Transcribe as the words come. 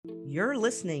You're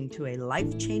listening to a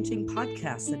life-changing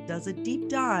podcast that does a deep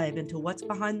dive into what's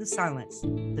behind the silence,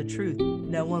 the truth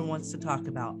no one wants to talk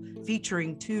about,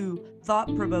 featuring two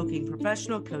thought-provoking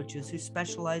professional coaches who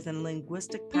specialize in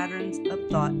linguistic patterns of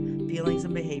thought, feelings,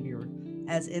 and behavior.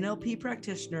 As NLP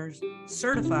practitioners,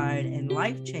 certified and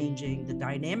life-changing, the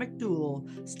dynamic duo,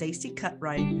 Stacy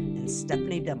Cutright and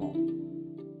Stephanie Dimmel.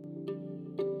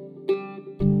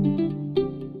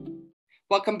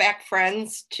 Welcome back,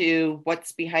 friends, to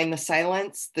What's Behind the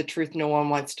Silence, the truth no one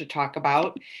wants to talk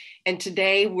about. And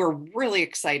today we're really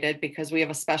excited because we have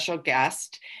a special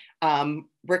guest,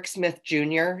 Rick Smith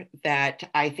Jr., that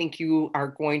I think you are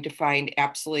going to find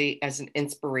absolutely as an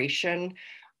inspiration,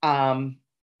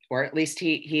 or at least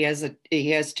he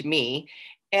has to me.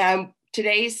 And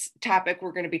today's topic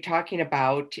we're going to be talking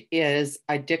about is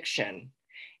addiction,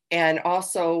 and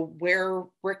also where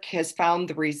Rick has found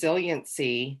the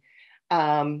resiliency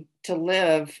to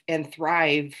live and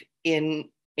thrive in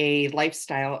a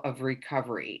lifestyle of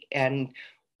recovery, and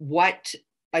what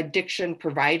addiction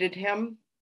provided him,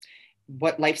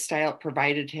 what lifestyle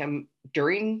provided him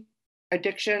during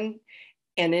addiction,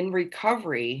 and in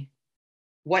recovery,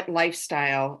 what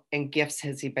lifestyle and gifts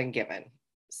has he been given.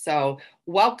 So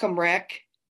welcome, Rick.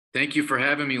 Thank you for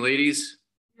having me, ladies.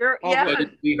 Great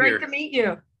to meet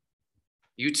you.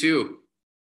 You too.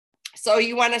 So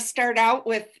you want to start out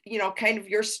with, kind of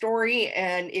your story.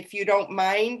 And if you don't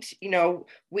mind,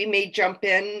 we may jump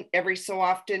in every so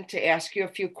often to ask you a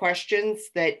few questions.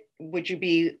 Would you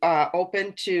be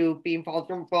open to being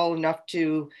vulnerable enough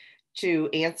to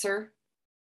answer?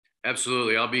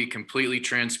 Absolutely. I'll be completely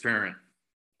transparent.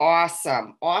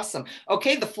 Awesome.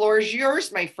 Okay, the floor is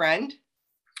yours, my friend.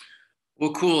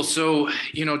 Well, cool. So,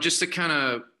 just to kind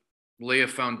of lay a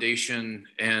foundation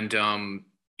and,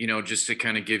 just to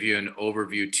kind of give you an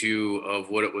overview too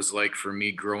of what it was like for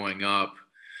me growing up.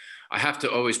 I have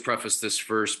to always preface this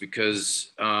first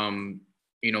because,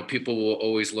 people will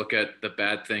always look at the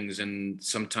bad things, and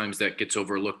sometimes that gets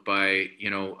overlooked by,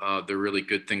 the really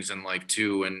good things in life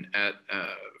too. And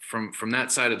from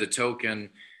that side of the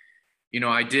token,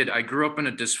 I grew up in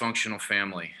a dysfunctional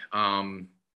family. I'm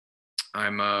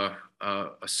a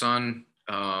son,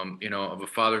 of a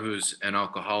father who's an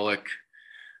alcoholic.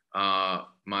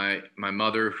 My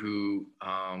mother, who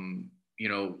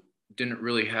didn't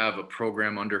really have a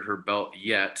program under her belt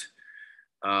yet,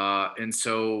 and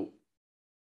so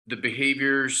the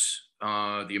behaviors,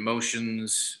 the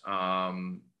emotions,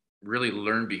 really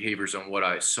learned behaviors on what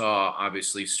I saw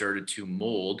obviously started to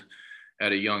mold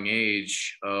at a young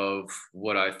age of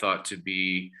what I thought to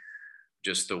be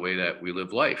just the way that we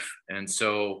live life. And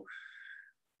so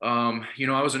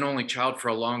I was an only child for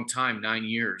a long time, 9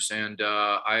 years, and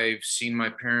I've seen my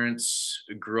parents,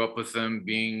 grew up with them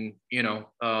being, not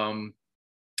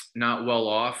well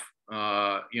off.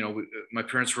 My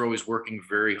parents were always working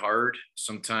very hard,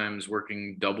 sometimes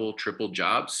working double, triple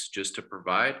jobs just to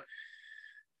provide.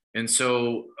 And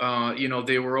so,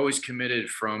 they were always committed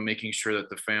from making sure that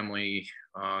the family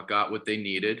got what they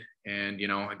needed. And,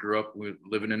 I grew up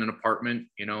living in an apartment,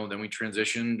 then we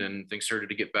transitioned and things started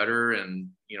to get better, and,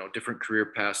 different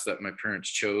career paths that my parents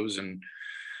chose. And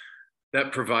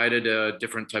that provided a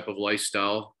different type of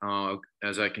lifestyle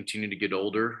as I continued to get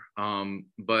older.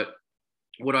 But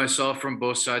what I saw from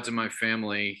both sides of my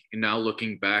family, and now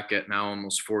looking back at now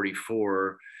almost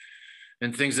 44,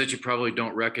 and things that you probably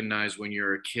don't recognize when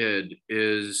you're a kid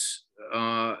is,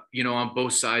 on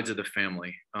both sides of the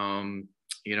family,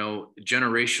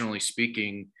 generationally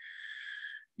speaking,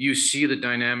 you see the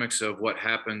dynamics of what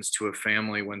happens to a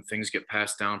family when things get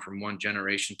passed down from one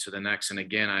generation to the next. And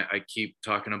again, I keep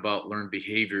talking about learned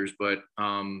behaviors, but,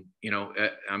 I'm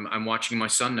watching my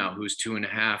son now, who's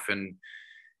 2.5, and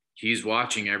he's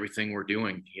watching everything we're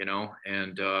doing,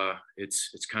 and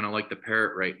it's kind of like the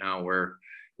parrot right now, where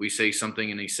we say something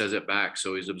and he says it back.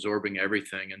 So he's absorbing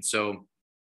everything. And so,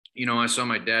 I saw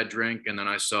my dad drink, and then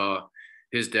I saw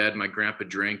his dad, my grandpa,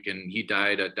 drink, and he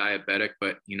died a diabetic,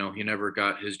 but, he never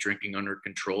got his drinking under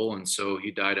control. And so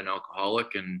he died an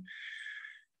alcoholic and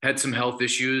had some health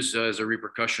issues as a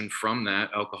repercussion from that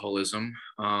alcoholism.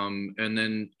 And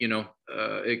then,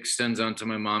 it extends onto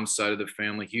my mom's side of the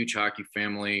family, huge hockey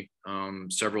family,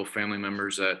 several family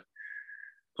members that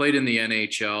played in the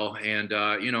NHL, and,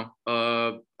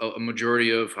 a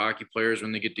majority of hockey players,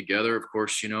 when they get together, of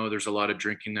course, there's a lot of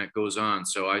drinking that goes on.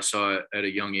 So I saw it at a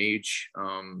young age.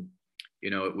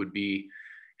 It would be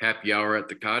happy hour at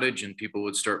the cottage, and people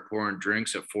would start pouring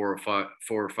drinks at 4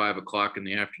 or 5 o'clock in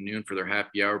the afternoon for their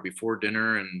happy hour before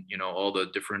dinner. And, all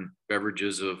the different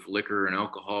beverages of liquor and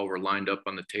alcohol were lined up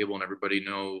on the table, and everybody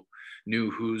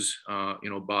knew whose,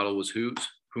 bottle was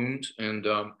whom's. And,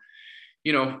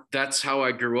 that's how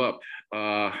I grew up.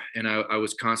 And I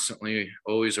was constantly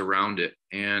always around it.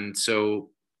 And so,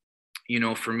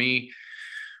 for me,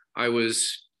 I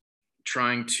was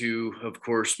trying to, of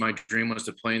course, my dream was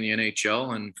to play in the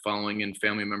NHL, and following in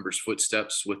family members'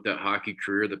 footsteps with that hockey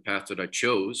career, the path that I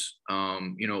chose.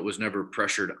 It was never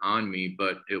pressured on me,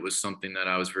 but it was something that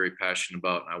I was very passionate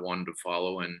about and I wanted to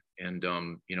follow. And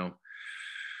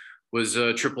was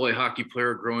a AAA hockey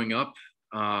player growing up.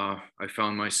 I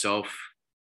found myself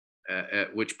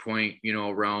at which point,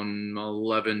 around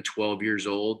 11, 12 years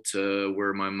old, to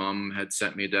where my mom had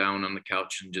sent me down on the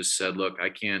couch and just said, look, I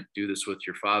can't do this with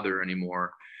your father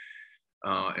anymore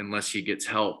unless he gets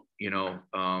help. You're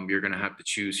going to have to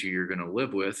choose who you're going to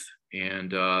live with.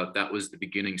 And that was the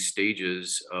beginning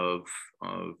stages of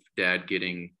Dad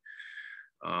getting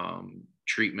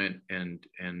treatment and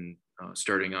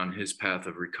starting on his path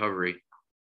of recovery.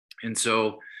 And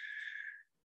so,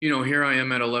 here I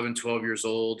am at 11, 12 years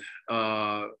old,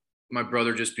 my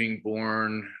brother just being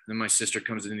born, then my sister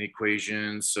comes into the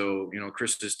equation. So,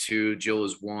 Chris is 2, Jill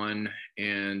is 1.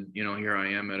 And, here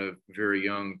I am at a very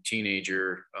young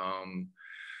teenager, my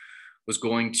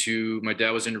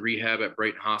dad was in rehab at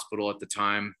Brighton Hospital at the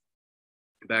time,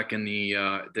 back in the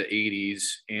 80s.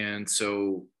 And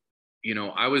so,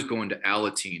 I was going to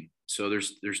Alateen. So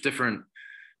there's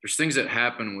things that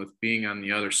happen with being on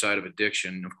the other side of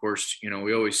addiction. Of course,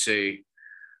 we always say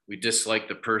we dislike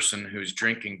the person who's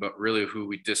drinking, but really who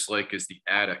we dislike is the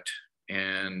addict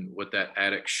and what that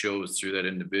addict shows through that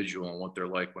individual and what they're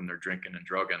like when they're drinking and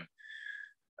drugging.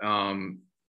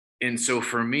 And so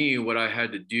for me, what I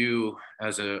had to do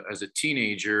as a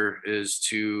teenager is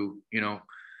to,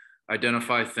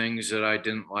 identify things that I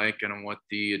didn't like and what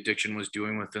the addiction was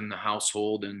doing within the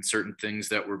household, and certain things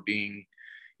that were being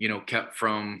kept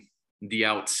from the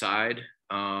outside,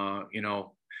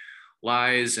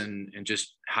 lies and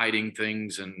just hiding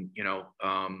things. And,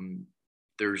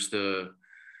 there's the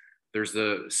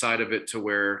side of it to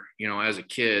where, as a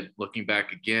kid looking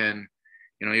back again,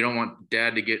 you don't want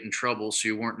Dad to get in trouble. So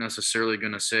you weren't necessarily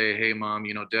going to say, hey, Mom,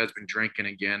 Dad's been drinking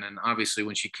again. And obviously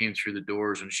when she came through the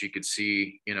doors and she could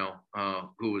see,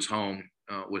 who was home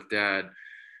with Dad,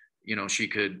 she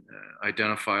could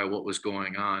identify what was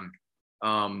going on.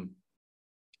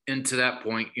 And to that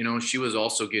point, she was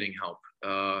also getting help,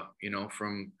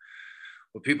 from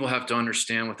what people have to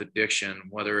understand with addiction,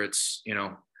 whether it's,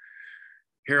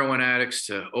 heroin addicts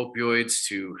to opioids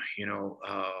to,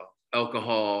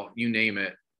 alcohol, you name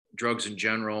it, drugs in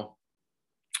general,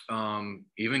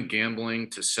 even gambling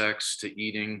to sex to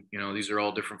eating, these are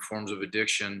all different forms of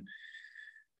addiction.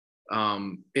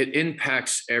 It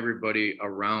impacts everybody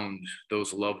around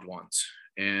those loved ones.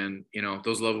 And,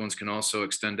 those loved ones can also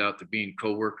extend out to being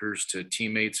coworkers, to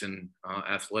teammates in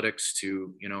athletics,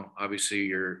 to, obviously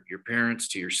your parents,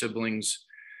 to your siblings.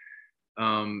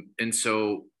 And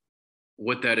so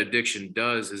what that addiction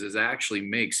does is it actually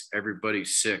makes everybody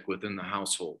sick within the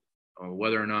household.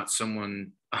 Whether or not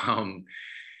someone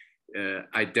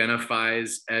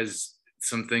identifies as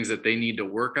some things that they need to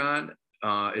work on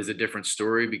is a different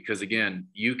story, because again,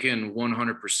 you can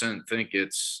 100% think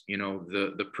it's,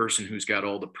 the person who's got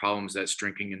all the problems that's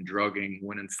drinking and drugging,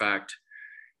 when in fact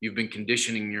you've been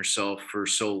conditioning yourself for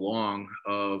so long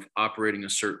of operating a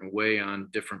certain way on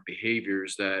different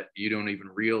behaviors that you don't even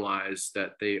realize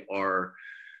that they are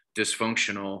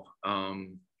dysfunctional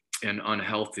and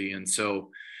unhealthy. And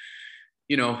so,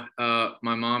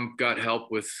 my mom got help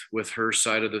with her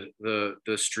side of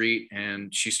the street,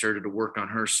 and she started to work on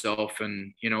herself.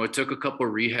 And, it took a couple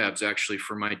of rehabs actually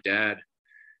for my dad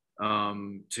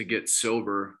to get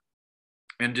sober.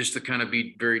 And just to kind of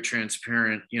be very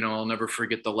transparent, I'll never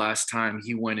forget the last time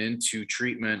he went into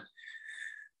treatment,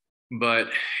 but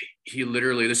he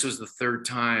literally, this was the third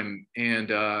time.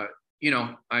 And, I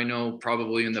know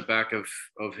probably in the back of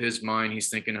his mind, he's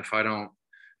thinking, if I don't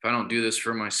do this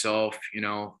for myself,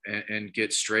 and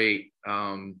get straight,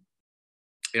 I'm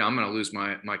going to lose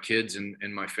my kids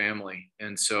and my family.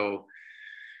 And so,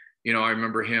 I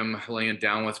remember him laying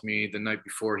down with me the night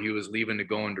before he was leaving to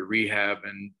go into rehab.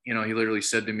 And, he literally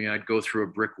said to me, I'd go through a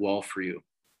brick wall for you.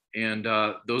 And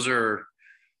those are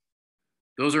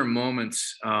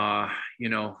moments, my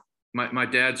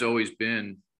dad's always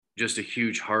been just a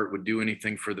huge heart, would do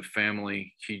anything for the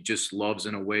family. He just loves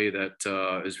in a way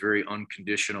that is very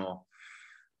unconditional.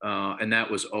 And that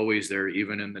was always there,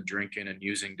 even in the drinking and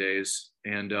using days.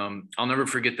 And I'll never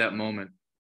forget that moment.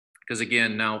 Because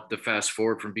again, now the fast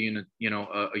forward from being a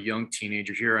young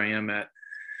teenager, here I am at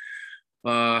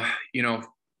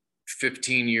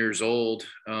 15 years old,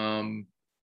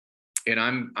 and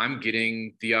I'm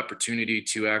getting the opportunity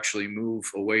to actually move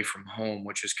away from home,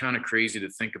 which is kind of crazy to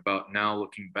think about now,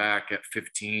 looking back at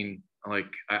 15.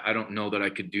 Like, I don't know that I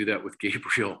could do that with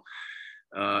Gabriel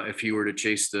if he were to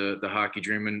chase the hockey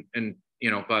dream. And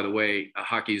by the way,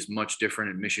 hockey is much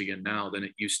different in Michigan now than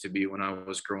it used to be when I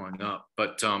was growing up.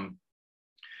 But I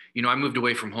moved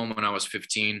away from home when I was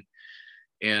 15,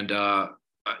 and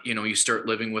you start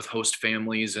living with host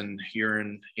families, and you're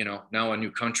in now a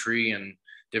new country and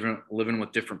living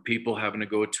with different people, having to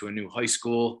go to a new high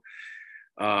school,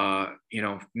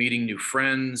 meeting new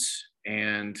friends,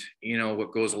 and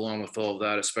what goes along with all of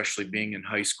that, especially being in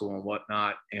high school and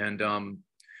whatnot. And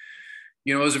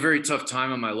it was a very tough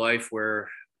time in my life where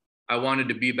I wanted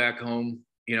to be back home.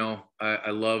 I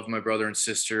love my brother and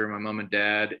sister, my mom and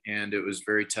dad, and it was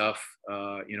very tough.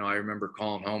 I remember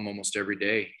calling home almost every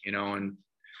day, and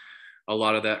a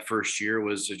lot of that first year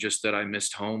was just that I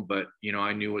missed home, but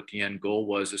I knew what the end goal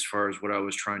was as far as what I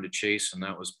was trying to chase, and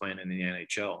that was playing in the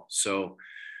NHL. So,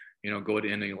 go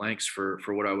to any lengths for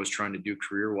what I was trying to do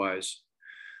career wise.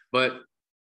 But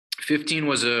 15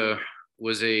 was a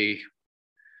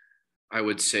I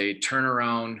would say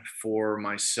turnaround for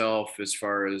myself as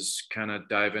far as kind of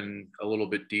diving a little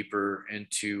bit deeper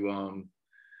into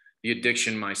the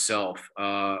addiction myself.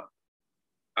 I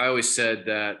always said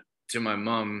that to my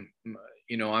mom,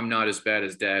 I'm not as bad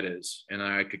as dad is, and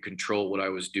I could control what I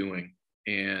was doing.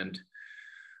 And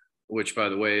which, by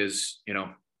the way, is,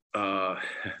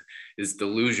 is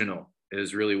delusional,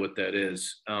 is really what that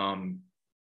is.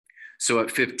 So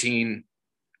at 15,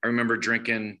 I remember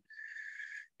drinking,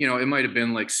 it might've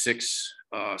been like 6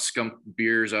 skunk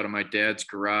beers out of my dad's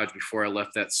garage before I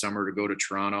left that summer to go to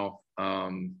Toronto.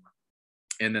 And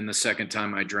then the second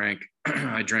time I drank,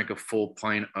 I drank a full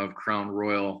pint of Crown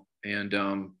Royal,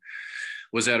 and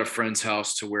was at a friend's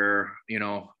house to where,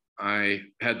 I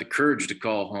had the courage to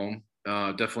call home.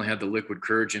 Definitely had the liquid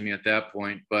courage in me at that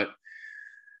point. But,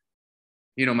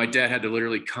 my dad had to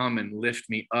literally come and lift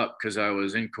me up because I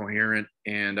was incoherent,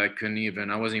 and I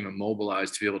wasn't even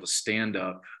mobilized to be able to stand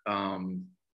up. I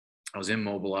was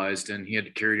immobilized, and he had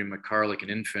to carry me in my car like an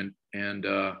infant. And,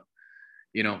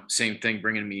 same thing,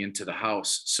 bringing me into the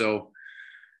house. So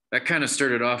that kind of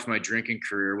started off my drinking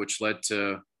career, which led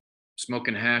to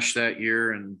smoking hash that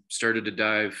year, and started to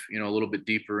dive, a little bit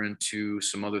deeper into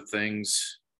some other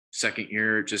things. Second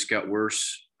year, it just got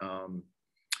worse.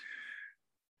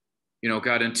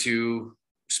 Got into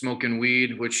smoking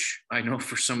weed, which I know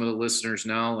for some of the listeners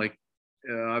now, like,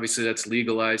 obviously that's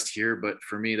legalized here, but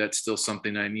for me, that's still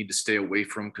something I need to stay away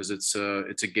from because it's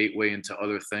a gateway into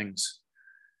other things.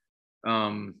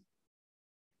 My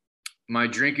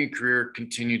drinking career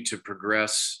continued to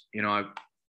progress. I've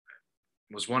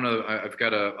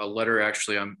got a letter,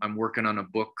 actually. I'm working on a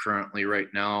book currently right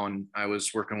now, and I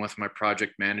was working with my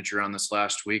project manager on this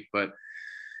last week, but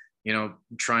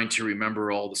trying to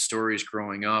remember all the stories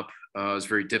growing up was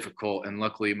very difficult. And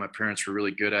luckily my parents were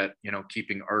really good at,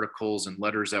 keeping articles and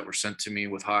letters that were sent to me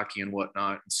with hockey and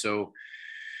whatnot. And so,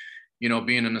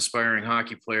 being an aspiring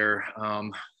hockey player,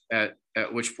 at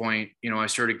which point, I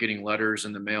started getting letters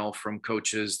in the mail from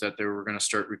coaches that they were going to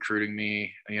start recruiting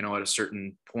me, at a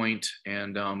certain point.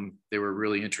 And they were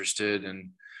really interested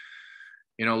in,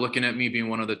 looking at me being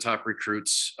one of the top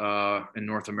recruits in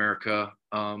North America.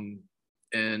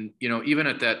 And, even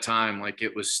at that time, like,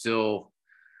 it was still,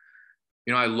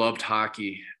 I loved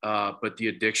hockey, but the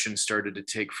addiction started to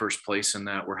take first place in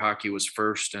that, where hockey was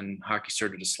first, and hockey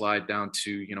started to slide down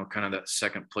to, kind of that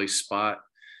second place spot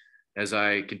as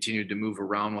I continued to move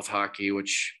around with hockey,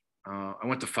 which I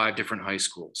went to 5 different high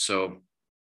schools. So,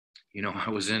 I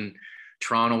was in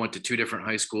Toronto, went to 2 different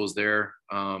high schools there.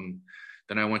 Then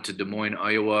I went to Des Moines,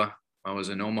 Iowa. I was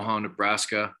in Omaha,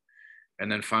 Nebraska.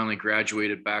 And then finally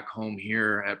graduated back home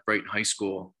here at Brighton High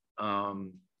School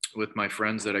with my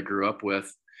friends that I grew up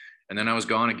with. And then I was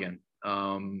gone again.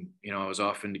 I was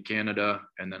off into Canada,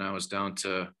 and then I was down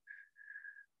to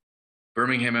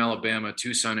Birmingham, Alabama,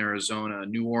 Tucson, Arizona,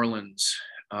 New Orleans,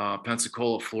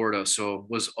 Pensacola, Florida. So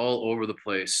was all over the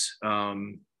place.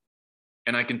 And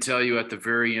I can tell you at the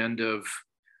very end of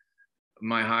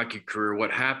my hockey career,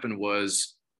 what happened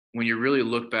was, when you really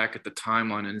look back at the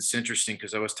timeline, and it's interesting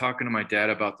because I was talking to my dad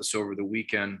about this over the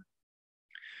weekend,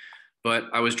 but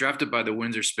I was drafted by the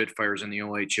Windsor Spitfires in the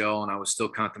OHL, and I was still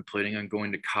contemplating on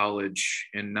going to college.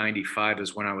 In 95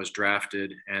 is when I was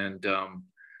drafted. And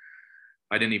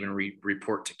I didn't even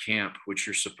report to camp, which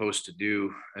you're supposed to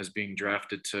do as being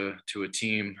drafted to a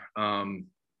team.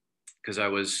 Because I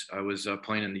was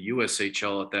playing in the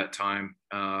USHL at that time,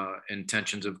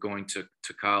 intentions of going to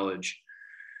college.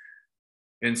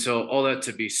 And so all that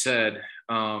to be said,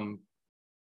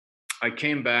 I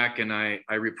came back and I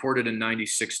reported in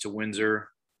 96 to Windsor,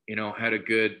 had a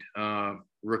good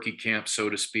rookie camp, so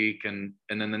to speak. And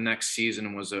then the next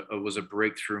season was a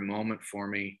breakthrough moment for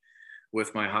me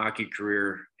with my hockey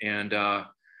career. And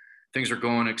things are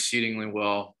going exceedingly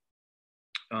well.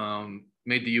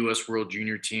 Made the U.S. World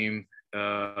Junior team.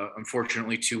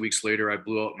 Unfortunately, 2 weeks later, I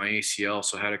blew out my ACL,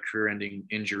 so I had a career-ending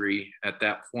injury at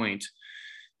that point.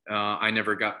 I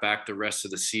never got back the rest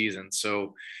of the season.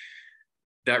 So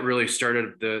that really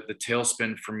started the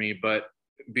tailspin for me. But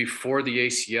before the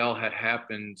ACL had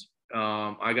happened,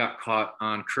 I got caught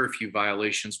on curfew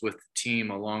violations with the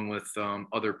team along with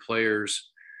other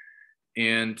players.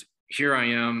 And here I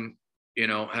am,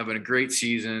 having a great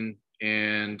season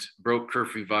and broke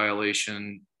curfew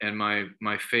violation, and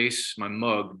my face, my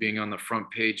mug being on the front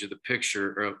page of the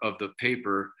picture or of the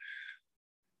paper.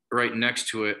 Right next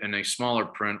to it in a smaller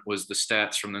print was the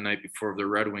stats from the night before of the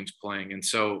Red Wings playing. And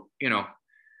so,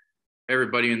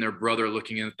 everybody and their brother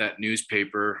looking at that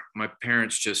newspaper, my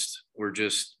parents were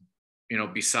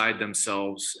beside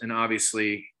themselves. And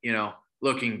obviously,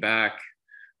 looking back,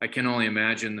 I can only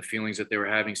imagine the feelings that they were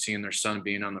having seeing their son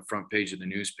being on the front page of the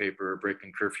newspaper,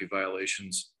 breaking curfew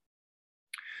violations,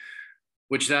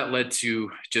 which that led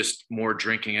to just more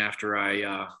drinking after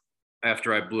I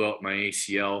blew out my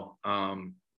ACL.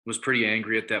 Was pretty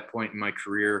angry at that point in my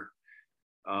career.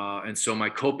 And so my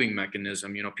coping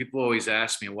mechanism, people always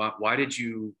ask me, why did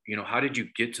you, how did you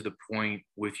get to the point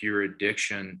with your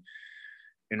addiction?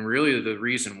 And really the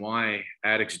reason why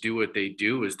addicts do what they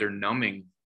do is they're numbing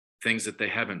things that they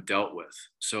haven't dealt with.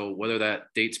 So whether that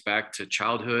dates back to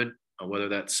childhood, or whether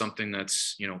that's something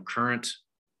that's, current,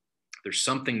 there's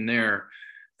something there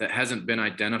that hasn't been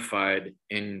identified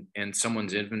in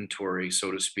someone's inventory, so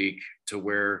to speak, to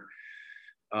where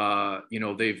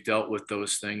they've dealt with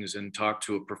those things and talked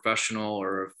to a professional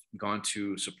or have gone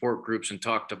to support groups and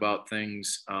talked about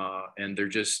things, and they're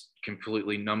just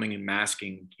completely numbing and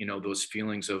masking, those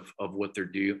feelings of what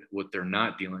they're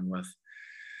not dealing with.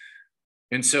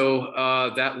 And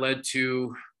so that led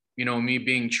to, me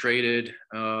being traded.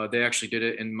 They actually did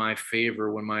it in my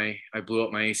favor when I blew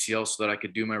up my ACL so that I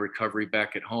could do my recovery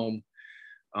back at home.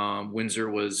 Windsor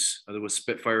the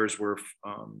Spitfires were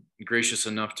gracious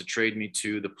enough to trade me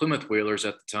to the Plymouth Whalers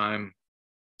at the time.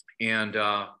 And,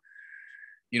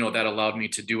 that allowed me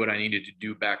to do what I needed to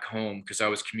do back home, because I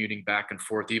was commuting back and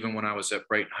forth. Even when I was at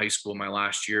Brighton High School my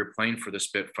last year playing for the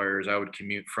Spitfires, I would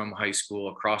commute from high school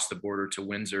across the border to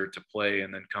Windsor to play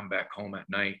and then come back home at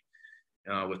night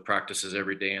with practices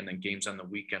every day and then games on the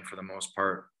weekend for the most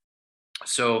part.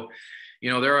 So,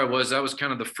 there I was. That was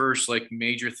kind of the first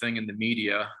major thing in the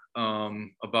media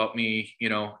about me,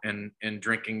 and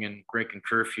drinking and breaking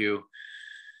curfew.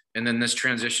 And then this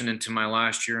transition into my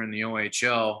last year in the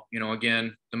OHL,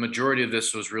 again, the majority of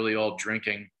this was really all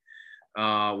drinking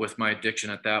with my addiction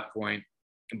at that point.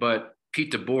 But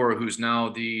Pete DeBoer, who's now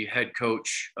the head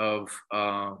coach of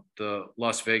the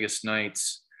Las Vegas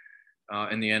Knights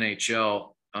in the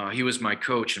NHL, he was my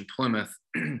coach in Plymouth.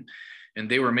 And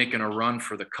they were making a run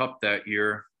for the cup that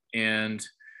year. And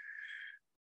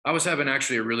I was having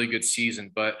actually a really good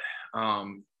season, but,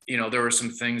 there were some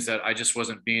things that I just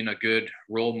wasn't being a good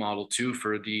role model to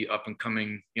for the up and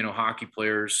coming, hockey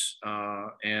players.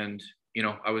 And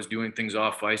I was doing things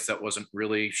off ice that wasn't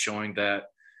really showing that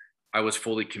I was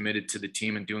fully committed to the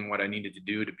team and doing what I needed to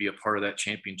do to be a part of that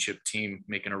championship team,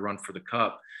 making a run for the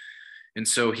cup. And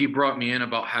so he brought me in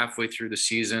about halfway through the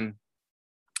season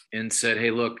and said,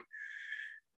 "Hey, look,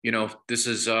 this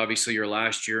is obviously your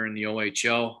last year in the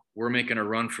OHL. We're making a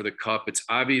run for the cup. It's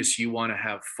obvious you want to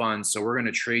have fun. So we're going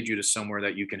to trade you to somewhere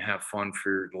that you can have fun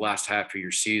for the last half of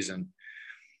your season."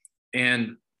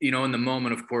 And, in the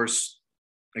moment, of course,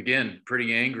 again,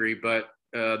 pretty angry, but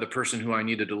the person who I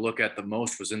needed to look at the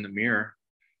most was in the mirror.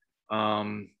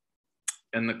 And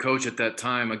the coach at that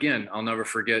time, again, I'll never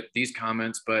forget these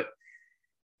comments, but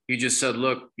he just said,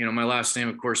 "Look, my last name,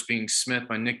 of course, being Smith,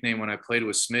 my nickname when I played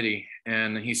was Smitty."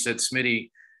 And he said,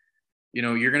 "Smitty,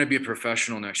 you're going to be a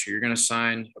professional next year. You're going to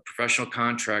sign a professional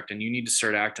contract and you need to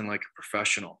start acting like a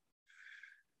professional."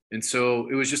 And so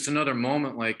it was just another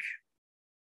moment when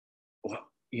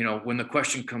the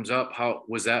question comes up,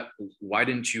 why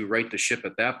didn't you right the ship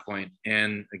at that point?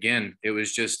 And again, it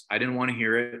was just, I didn't want to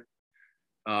hear it.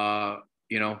 I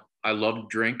loved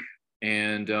drink,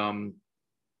 and,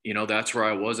 that's where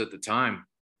I was at the time.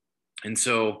 And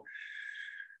so,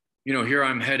 here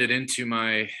I'm headed into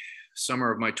my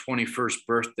summer of my 21st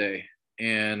birthday,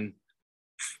 and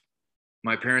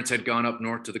my parents had gone up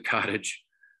north to the cottage.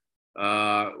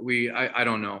 I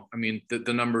don't know. I mean,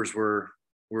 the numbers were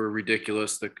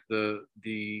ridiculous.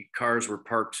 The cars were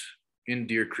parked in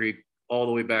Deer Creek all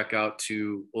the way back out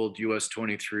to old US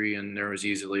 23. And there was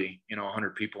easily,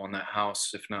 100 people in that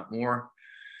house, if not more.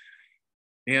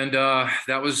 And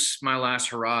that was my last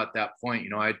hurrah at that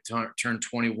point. I turned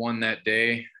 21 that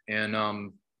day,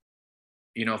 and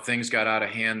things got out of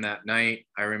hand that night.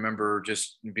 I remember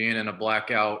just being in a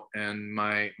blackout, and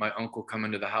my uncle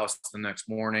coming to the house the next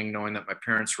morning, knowing that my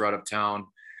parents were out of town,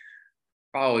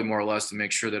 probably more or less to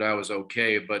make sure that I was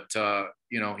okay. But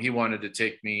he wanted to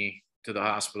take me to the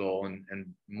hospital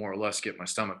and more or less get my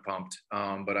stomach pumped.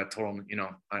 But I told him,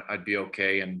 I'd be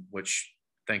okay, and which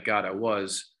thank God I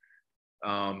was.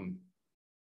 And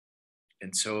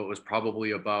so it was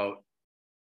probably about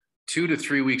 2 to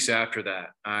 3 weeks after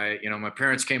that, my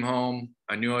parents came home.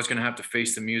 I knew I was going to have to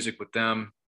face the music with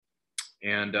them.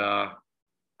 And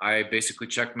I basically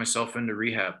checked myself into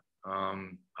rehab.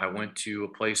 I went to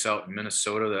a place out in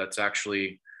Minnesota that's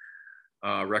actually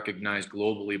recognized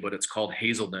globally, but it's called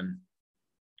Hazelden.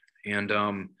 And,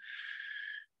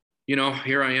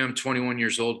 here I am, 21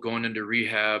 years old, going into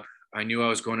rehab. I knew I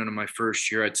was going into my first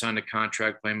year. I'd signed a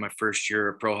contract playing my first year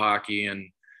of pro hockey,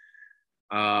 and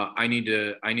I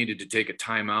needed to take a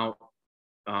timeout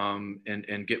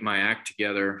and get my act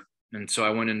together. And so I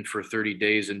went in for 30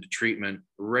 days into treatment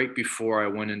right before I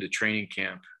went into training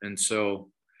camp. And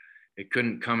so it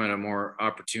couldn't come at a more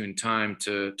opportune time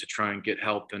to try and get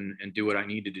help and do what I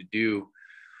needed to do.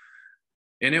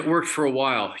 And it worked for a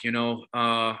while,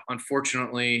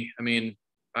 unfortunately. I mean,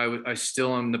 I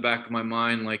still in the back of my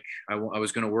mind, like I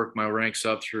was going to work my ranks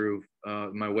up through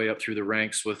my way up through the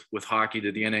ranks with hockey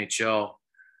to the NHL.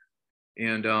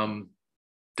 And I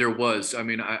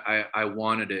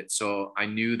wanted it. So I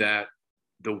knew that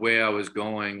the way I was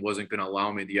going wasn't going to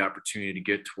allow me the opportunity to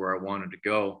get to where I wanted to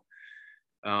go.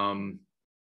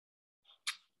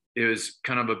 It was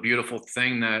kind of a beautiful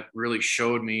thing that really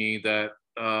showed me that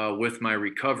with my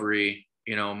recovery,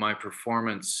 my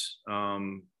performance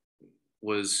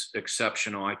was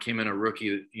exceptional. I came in a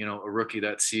rookie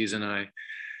that season. And I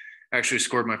actually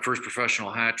scored my first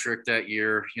professional hat trick that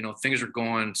year. Things were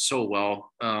going so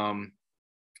well. And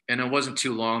it wasn't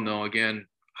too long though. Again,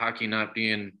 hockey not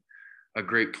being a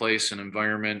great place and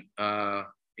environment,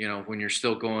 when you're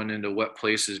still going into wet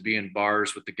places, being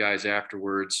bars with the guys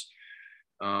afterwards,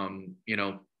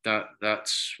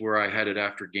 that's where I headed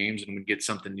after games, and would get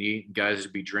something to eat, and guys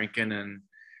would be drinking. And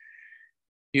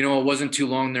it wasn't too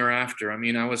long thereafter. I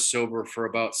mean, I was sober for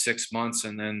about 6 months,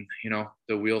 and then,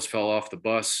 the wheels fell off the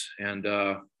bus, and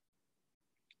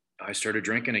I started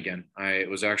drinking again. I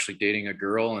was actually dating a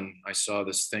girl, and I saw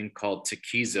this thing called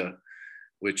Tequiza,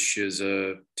 which is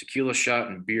a tequila shot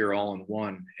and beer all in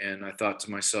one. And I thought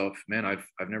to myself, man,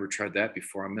 I've never tried that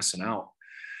before. I'm missing out.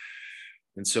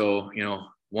 And so,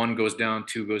 1 goes down,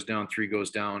 2 goes down, 3 goes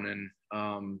down.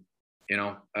 And,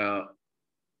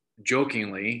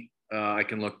 jokingly, I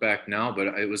can look back now, but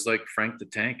it was like Frank the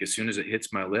Tank. As soon as it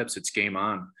hits my lips, it's game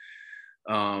on.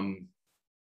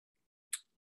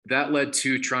 That led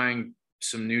to trying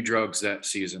some new drugs that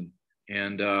season.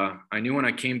 And I knew when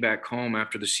I came back home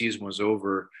after the season was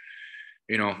over,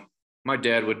 my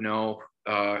dad would know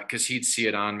because he'd see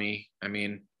it on me. I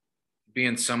mean,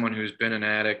 being someone who's been an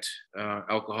addict,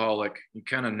 alcoholic, you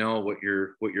kind of know what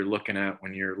you're looking at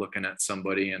when you're looking at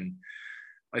somebody. And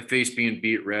my face being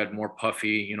beet red, more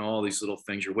puffy, all these little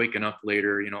things. You're waking up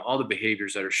later, all the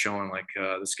behaviors that are showing like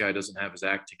this guy doesn't have his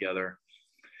act together.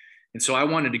 And so I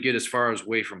wanted to get as far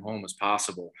away from home as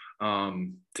possible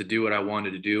to do what I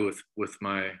wanted to do with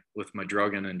my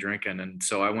drugging and drinking. And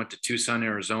so I went to Tucson,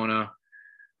 Arizona,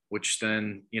 which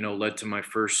then, led to my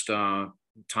first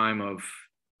time of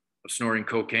snorting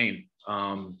cocaine.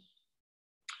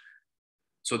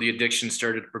 So the addiction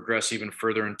started to progress even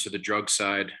further into the drug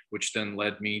side, which then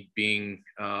led me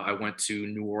I went to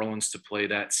New Orleans to play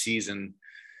that season.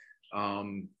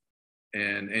 And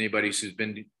anybody who's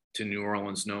been to New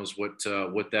Orleans knows what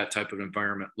that type of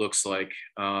environment looks like.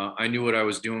 I knew what I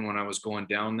was doing when I was going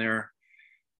down there.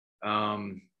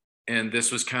 And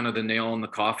this was kind of the nail in the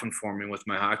coffin for me with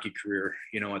my hockey career,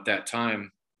 at that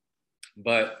time.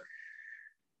 But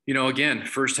again,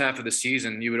 first half of the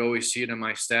season, you would always see it in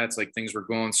my stats, like things were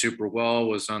going super well,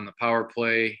 was on the power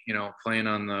play, playing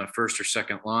on the first or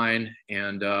second line.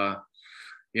 And,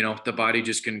 the body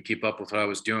just couldn't keep up with what I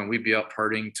was doing. We'd be up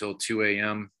partying till 2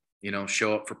 a.m.,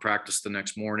 show up for practice the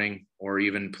next morning or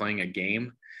even playing a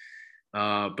game.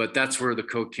 But that's where the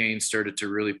cocaine started to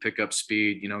really pick up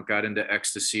speed, got into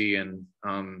ecstasy and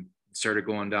started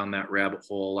going down that rabbit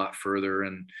hole a lot further.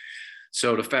 And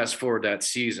so to fast forward that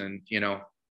season,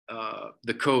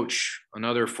 the coach,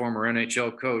 another former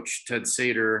NHL coach, Ted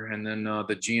Sater, and then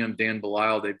the GM, Dan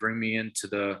Belisle, they bring me into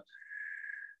the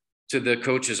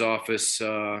coach's office,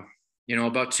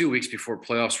 about 2 weeks before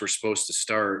playoffs were supposed to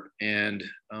start, and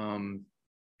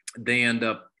they end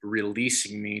up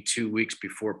releasing me 2 weeks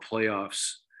before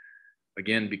playoffs,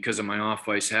 again, because of my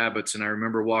off-ice habits. And I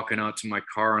remember walking out to my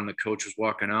car, and the coach was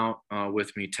walking out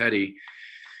with me, Teddy.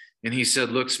 And he said,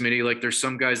 look, Smitty, like, there's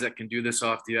some guys that can do this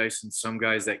off the ice and some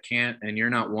guys that can't, and you're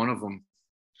not one of them.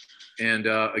 And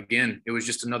again, it was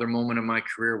just another moment in my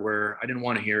career where I didn't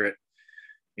want to hear it.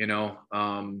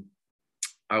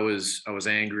 I was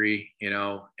angry, and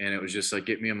it was just like,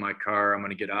 get me in my car. I'm going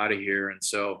to get out of here. And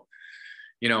so,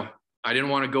 I didn't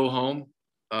want to go home.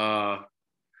 I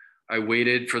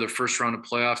waited for the first round of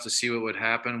playoffs to see what would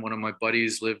happen. One of my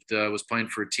buddies was playing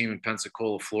for a team in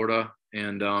Pensacola, Florida.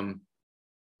 And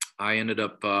I ended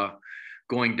up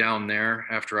going down there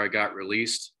after I got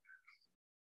released.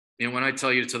 And when I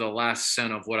tell you to the last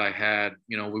cent of what I had,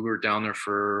 we were down there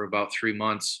for about 3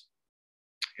 months.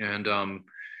 And,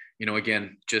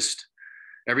 again, just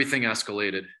everything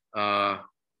escalated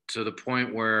to the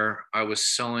point where I was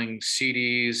selling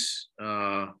CDs,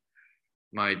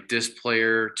 my disc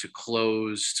player, to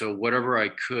clothes, to whatever I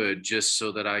could, just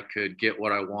so that I could get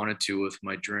what I wanted to with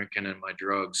my drinking and my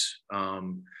drugs.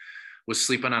 Was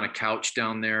sleeping on a couch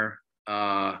down there.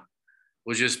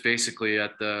 Was just basically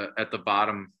at the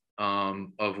bottom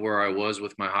of where I was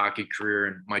with my hockey career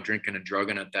and my drinking and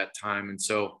drugging at that time. And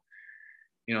so,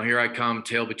 here I come,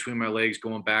 tail between my legs,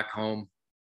 going back home.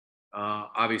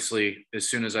 Obviously, as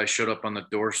soon as I showed up on the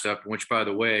doorstep, which, by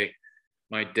the way,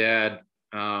 my dad,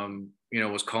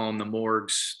 was calling the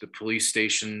morgues, the police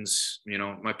stations.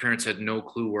 My parents had no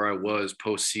clue where I was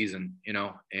postseason,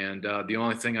 and the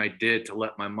only thing I did to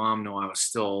let my mom know I was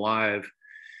still alive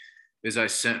is I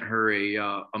sent her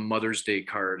a Mother's Day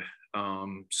card,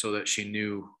 so that she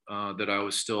knew that I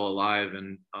was still alive.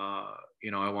 And,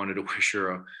 I wanted to wish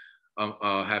her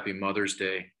a happy Mother's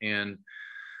Day. And,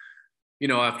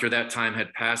 after that time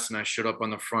had passed and I showed up on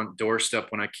the front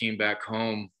doorstep when I came back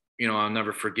home, I'll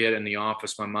never forget, in the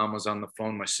office, my mom was on the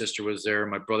phone, my sister was there,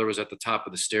 my brother was at the top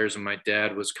of the stairs, and my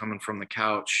dad was coming from the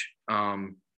couch.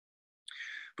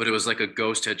 But it was like a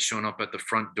ghost had shown up at the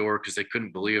front door because they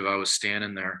couldn't believe I was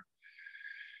standing there.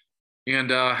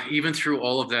 And even through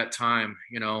all of that time,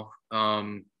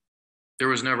 there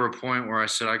was never a point where I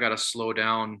said, I got to slow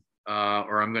down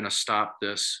or I'm going to stop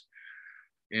this.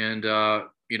 And,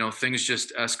 things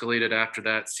just escalated after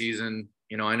that season.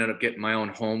 I ended up getting my own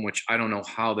home, which I don't know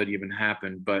how that even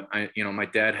happened, but my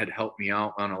dad had helped me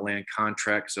out on a land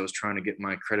contract. So I was trying to get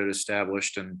my credit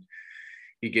established, and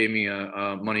he gave me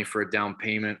a money for a down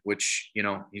payment, which,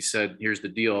 he said, here's the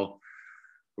deal.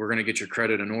 We're going to get your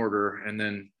credit in order. And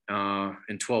then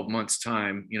in 12 months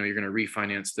time, you're going to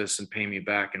refinance this and pay me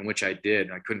back. And which I did.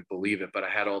 I couldn't believe it, but I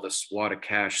had all this wad of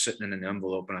cash sitting in an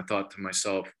envelope. And I thought to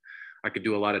myself, I could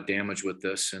do a lot of damage with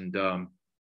this. And, I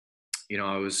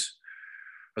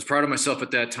was proud of myself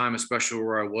at that time, especially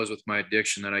where I was with my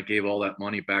addiction, that I gave all that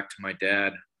money back to my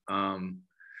dad.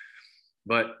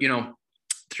 But,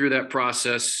 through that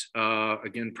process,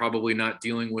 again, probably not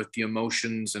dealing with the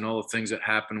emotions and all the things that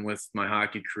happened with my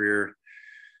hockey career,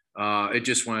 it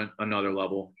just went another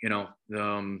level.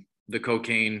 The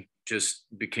cocaine just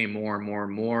became more and more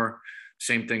and more.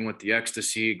 Same thing with the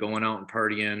ecstasy, going out and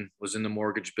partying, was in the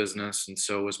mortgage business. And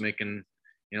so was making,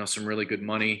 some really good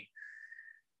money.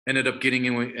 Ended up getting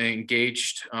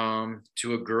engaged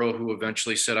to a girl who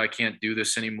eventually said, I can't do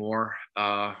this anymore.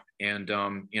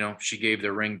 She gave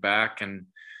the ring back. And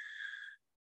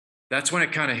that's when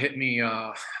it kind of hit me.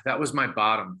 That was my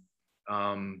bottom.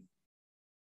 I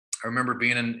remember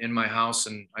being in my house,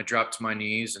 and I dropped to my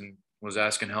knees and was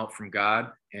asking help from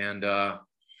God. And,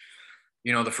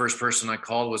 the first person I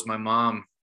called was my mom.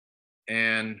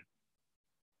 And,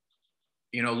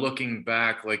 looking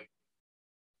back, like,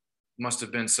 must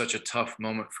have been such a tough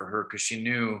moment for her, because she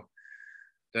knew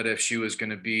that if she was going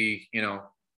to be,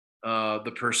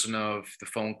 the person of the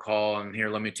phone call and, here,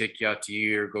 let me take you out to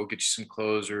eat, or go get you some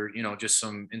clothes, or, just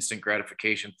some instant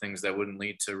gratification things that wouldn't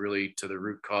lead to the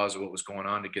root cause of what was going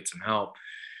on, to get some help,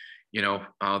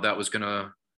 that was going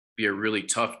to be a really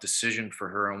tough decision for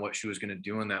her on what she was going to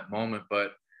do in that moment.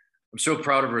 But I'm so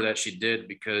proud of her that she did,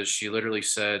 because she literally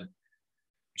said,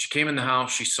 she came in the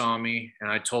house, she saw me, and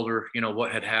I told her,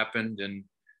 what had happened. And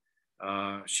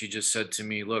she just said to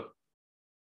me, look,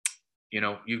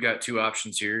 you've got two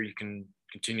options here. You can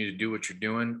continue to do what you're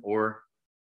doing, or,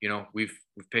 we've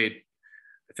paid,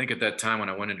 I think at that time when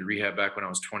I went into rehab back when I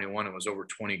was 21, it was over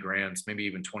 20 grand, maybe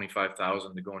even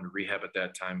 25,000 to go into rehab at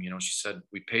that time. She said,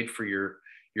 we paid for your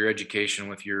education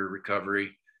with your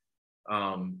recovery.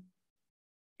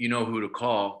 You know who to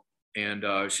call.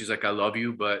 And she's like, I love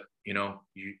you, but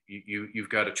you've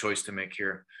got a choice to make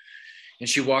here. And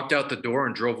she walked out the door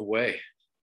and drove away.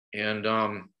 And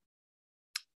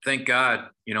thank God,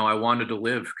 I wanted to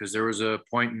live, because there was a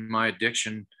point in my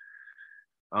addiction.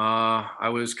 I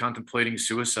was contemplating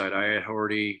suicide. I had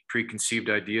already preconceived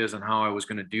ideas on how I was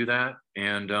going to do that.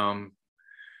 And,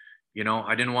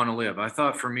 I didn't want to live. I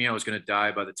thought for me, I was going to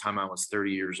die by the time I was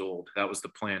 30 years old. That was the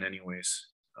plan anyways.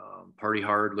 Party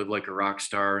hard, live like a rock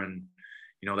star. And,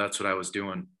 that's what I was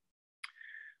doing.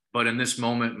 But in this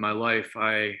moment in my life,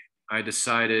 I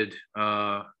decided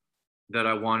that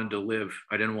I wanted to live.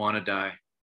 I didn't want to die.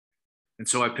 And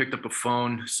so I picked up a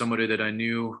phone, somebody that I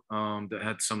knew that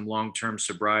had some long-term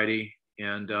sobriety.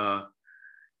 And,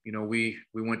 we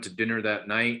went to dinner that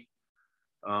night,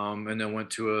 and then went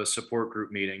to a support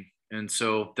group meeting. And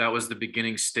so that was the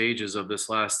beginning stages of this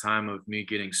last time of me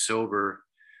getting sober.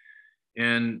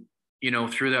 And,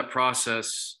 through that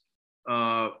process,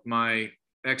 my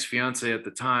ex-fiance at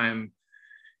the time,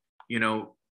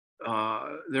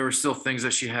 there were still things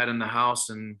that she had in the house.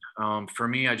 And for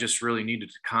me, I just really needed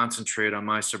to concentrate on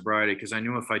my sobriety, because I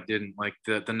knew if I didn't, like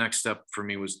the next step for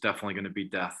me was definitely going to be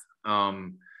death.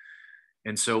 And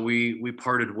so we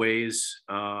parted ways,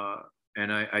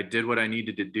 and I did what I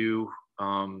needed to do.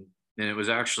 And it was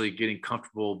actually getting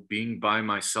comfortable being by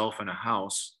myself in a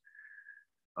house.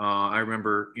 I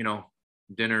remember,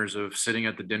 dinners of sitting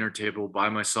at the dinner table by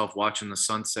myself, watching the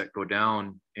sunset go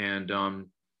down. And,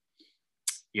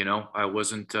 I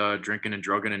wasn't drinking and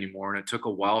drugging anymore. And it took a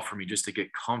while for me just to get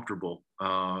comfortable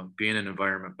being in an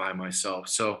environment by myself.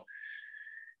 So,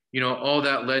 all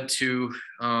that led to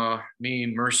me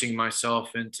immersing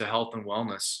myself into health and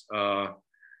wellness.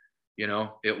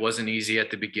 It wasn't easy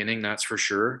at the beginning, that's for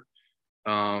sure.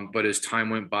 But as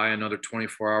time went by, another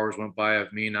 24 hours went by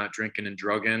of me not drinking and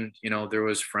drugging. There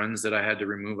was friends that I had to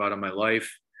remove out of my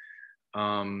life.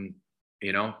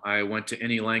 I went to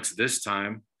any lengths this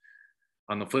time,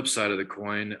 on the flip side of the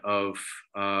coin, of,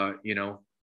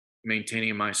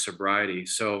 maintaining my sobriety.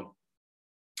 So,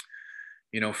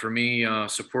 for me,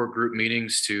 support group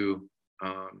meetings, to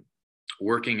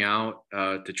working out,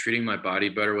 to treating my body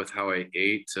better with how I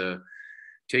ate, to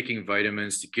taking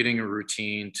vitamins, to getting a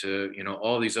routine, to,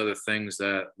 all these other things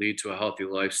that lead to a healthy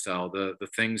lifestyle, the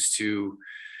things to,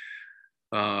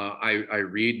 I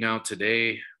read now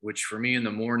today, which for me in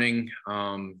the morning,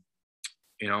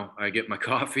 I get my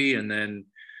coffee, and then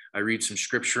I read some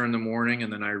scripture in the morning,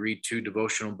 and then I read 2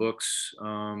 devotional books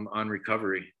on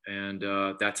recovery. And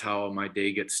that's how my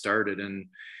day gets started. And,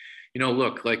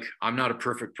 look, like, I'm not a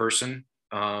perfect person.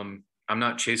 I'm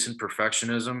not chasing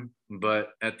perfectionism, but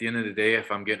at the end of the day,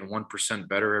 if I'm getting 1%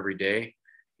 better every day,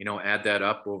 add that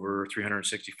up over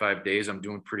 365 days, I'm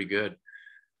doing pretty good.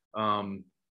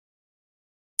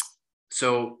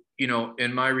 So,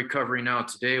 in my recovery now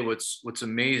today, what's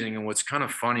amazing and what's kind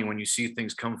of funny when you see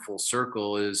things come full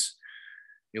circle is,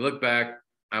 you look back,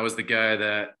 I was the guy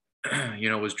that,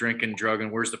 was drinking,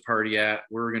 drugging. Where's the party at?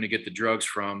 Where we're going to get the drugs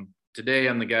from? Today,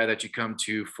 I'm the guy that you come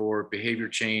to for behavior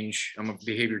change. I'm a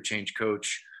behavior change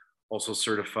coach, also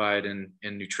certified in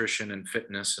nutrition and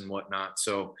fitness and whatnot.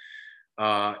 So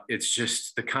it's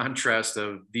just the contrast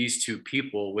of these two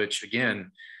people, which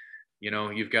again,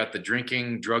 you've got the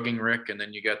drinking, drugging Rick, and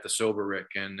then you got the sober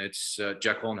Rick, and it's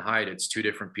Jekyll and Hyde. It's two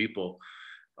different people.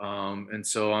 And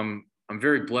so I'm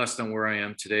very blessed on where I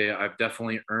am today. I've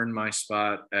definitely earned my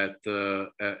spot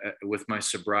with my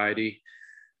sobriety.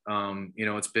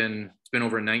 It's been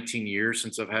over 19 years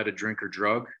since I've had a drink or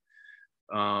drug.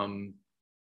 And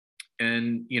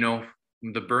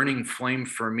the burning flame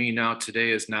for me now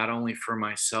today is not only for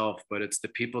myself, but it's the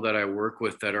people that I work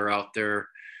with that are out there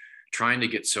trying to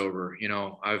get sober.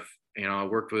 I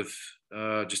worked with,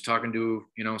 just talking to,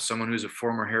 someone who's a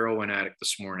former heroin addict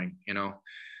this morning,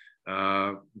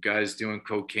 guys doing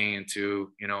cocaine,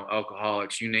 to,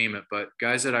 alcoholics, you name it. But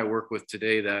guys that I work with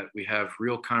today that we have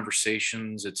real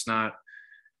conversations. It's not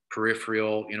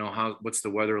peripheral, what's the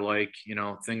weather like,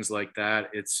 things like that.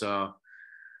 It's the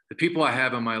people I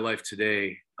have in my life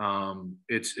today.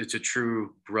 It's a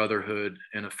true brotherhood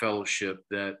and a fellowship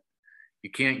that you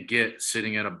can't get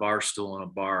sitting at a bar stool in a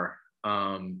bar.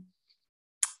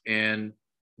 And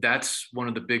that's one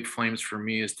of the big flames for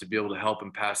me, is to be able to help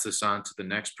and pass this on to the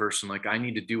next person. Like, I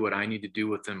need to do what I need to do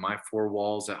within my 4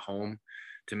 walls at home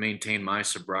to maintain my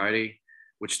sobriety,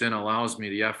 which then allows me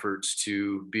the efforts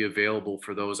to be available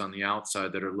for those on the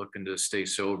outside that are looking to stay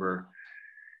sober.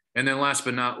 And then last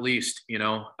but not least,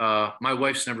 my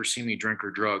wife's never seen me drink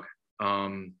or drug.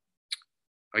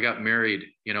 I got married,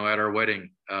 at our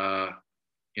wedding.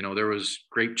 There was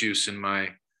grape juice in my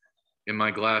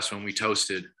glass when we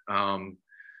toasted.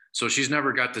 So she's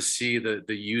never got to see the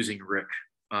using Rick.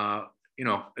 you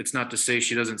know, it's not to say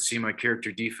she doesn't see my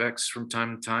character defects from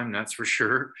time to time, that's for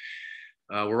sure.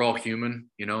 We're all human,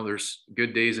 you know, there's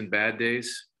good days and bad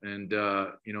days, and,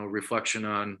 you know, reflection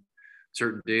on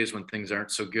certain days when things aren't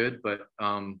so good. But,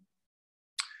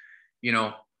 you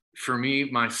know, for me,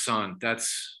 my son,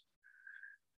 that's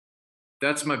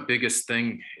my biggest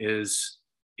thing. Is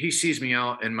he sees me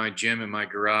out in my gym in my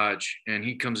garage, and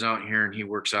he comes out here and he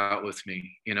works out with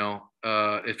me. You know,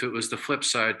 if it was the flip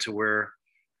side to where,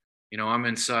 you know, I'm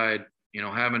inside, you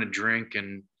know, having a drink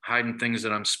and hiding things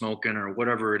that I'm smoking or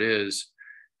whatever it is,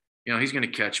 you know, he's going to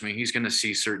catch me. He's going to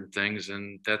see certain things,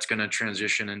 and that's going to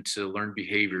transition into learned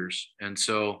behaviors. And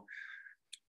so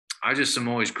I just am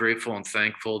always grateful and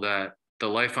thankful that the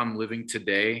life I'm living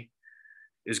today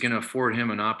is going to afford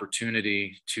him an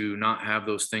opportunity to not have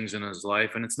those things in his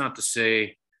life. And it's not to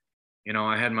say, you know,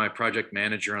 I had my project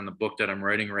manager on the book that I'm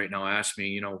writing right now ask me,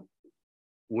 you know,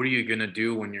 what are you going to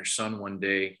do when your son one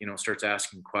day, you know, starts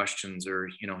asking questions, or,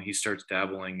 you know, he starts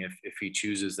dabbling if he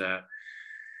chooses that.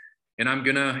 And I'm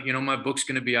gonna, you know, my book's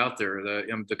gonna be out there.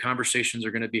 The conversations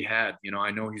are gonna be had. You know,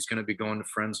 I know he's gonna be going to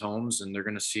friends' homes, and they're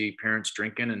gonna see parents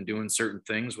drinking and doing certain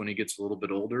things when he gets a little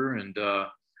bit older. And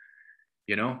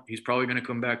you know, he's probably gonna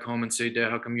come back home and say, "Dad,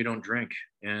 how come you don't drink?"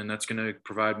 And that's gonna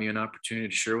provide me an opportunity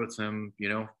to share with him, you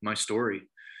know, my story.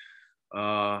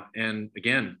 And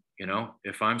again, you know,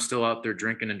 if I'm still out there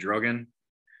drinking and drugging,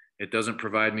 it doesn't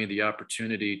provide me the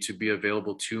opportunity to be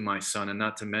available to my son. And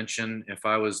not to mention, if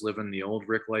I was living the old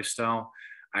Rick lifestyle,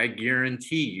 I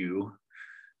guarantee you,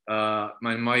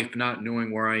 my wife not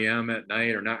knowing where I am at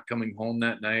night, or not coming home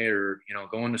that night, or, you know,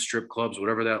 going to strip clubs,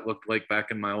 whatever that looked like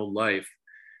back in my old life,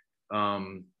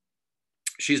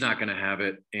 she's not going to have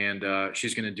it. And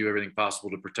she's going to do everything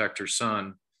possible to protect her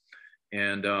son.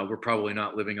 And we're probably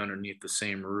not living underneath the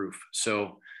same roof.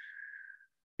 So,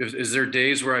 is there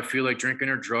days where I feel like drinking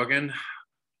or drugging?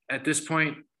 At this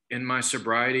point in my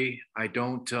sobriety, I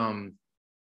don't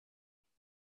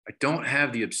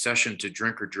have the obsession to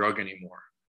drink or drug anymore.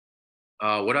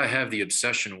 What I have the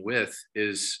obsession with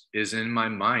is in my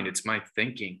mind. It's my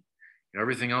thinking. You know,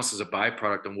 everything else is a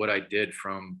byproduct of what I did,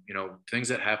 from, you know, things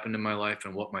that happened in my life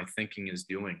and what my thinking is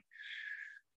doing.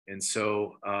 And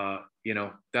so, you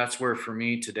know, that's where for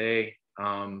me today,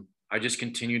 I just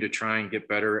continue to try and get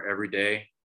better every day.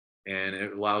 And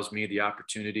it allows me the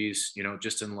opportunities, you know,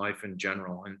 just in life in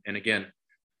general. And again,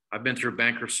 I've been through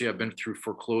bankruptcy, I've been through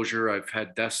foreclosure, I've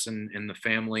had deaths in the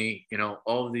family, you know,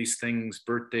 all of these things,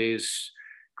 birthdays,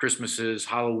 Christmases,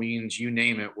 Halloweens, you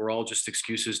name it, were all just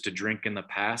excuses to drink in the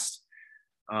past.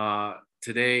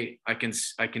 Today, I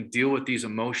can deal with these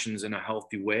emotions in a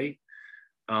healthy way.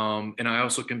 And I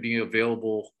also can be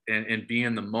available and be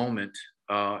in the moment,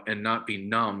 and not be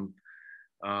numb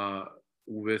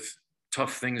with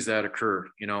tough things that occur,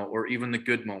 you know, or even the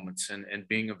good moments, and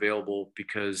being available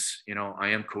because, you know, I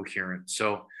am coherent.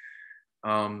 So,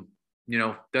 you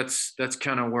know, that's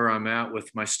kind of where I'm at with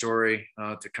my story,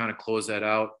 to kind of close that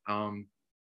out.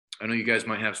 I know you guys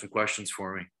might have some questions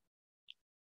for me.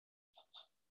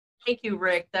 Thank you,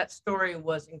 Rick. That story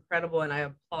was incredible, and I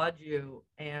applaud you,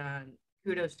 and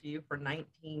kudos to you for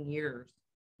 19 years.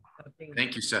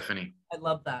 Thank you, Stephanie. I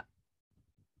love that.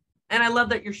 And I love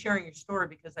that you're sharing your story,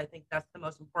 because I think that's the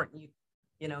most important.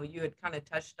 You know, you had kind of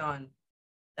touched on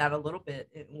that a little bit.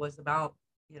 It was about,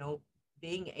 you know,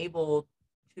 being able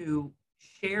to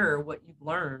share what you've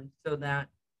learned so that,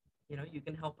 you know, you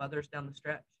can help others down the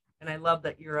stretch. And I love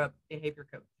that you're a behavior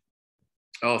coach.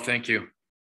 Oh, thank you.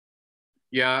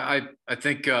 Yeah, I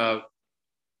think,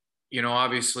 you know,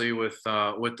 obviously with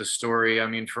the story, I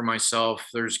mean, for myself,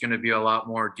 there's going to be a lot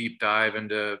more deep dive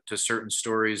into certain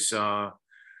stories.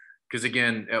 Because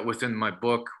again, within my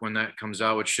book, when that comes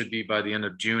out, which should be by the end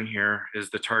of June here, is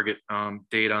the target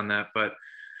date on that. But,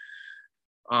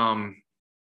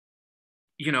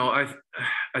 you know,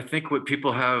 I think what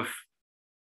people have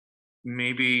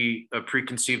maybe a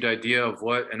preconceived idea of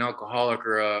what an alcoholic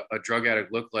or a drug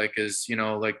addict look like is, you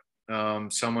know, like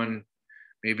someone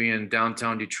maybe in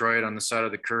downtown Detroit on the side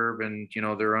of the curb, and, you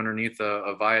know, they're underneath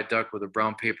a viaduct with a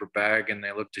brown paper bag, and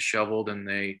they look disheveled, and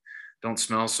they don't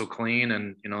smell so clean,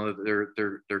 and, you know,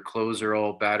 their clothes are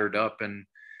all battered up. And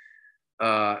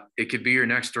it could be your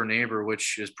next door neighbor,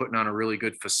 which is putting on a really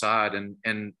good facade.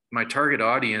 And my target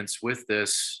audience with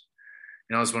this,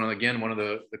 you know, is one of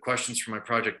the questions from my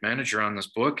project manager on this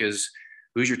book is,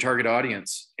 who's your target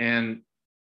audience? And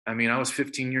I mean, I was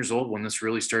 15 years old when this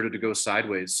really started to go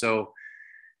sideways. So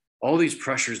all these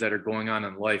pressures that are going on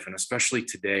in life, and especially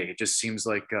today, it just seems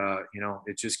like, you know,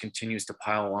 it just continues to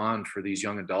pile on for these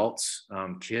young adults,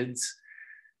 kids.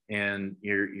 And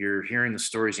you're hearing the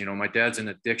stories. You know, my dad's an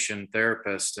addiction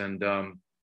therapist, and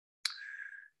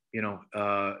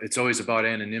it's always about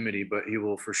anonymity, but he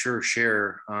will for sure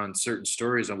share on certain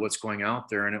stories on what's going out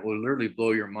there. And it will literally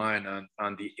blow your mind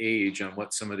on the age, on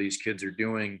what some of these kids are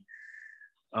doing.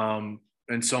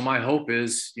 And so my hope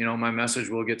is, my message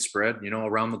will get spread,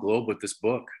 around the globe with this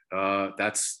book.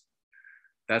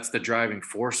 That's the driving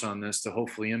force on this, to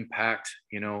hopefully impact,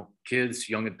 kids,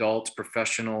 young adults,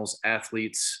 professionals,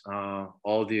 athletes,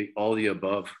 all the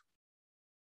above.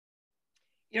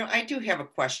 I do have a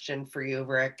question for you,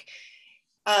 Rick.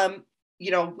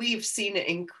 We've seen an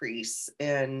increase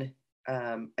in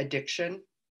addiction,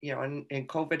 and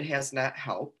COVID has not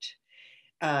helped.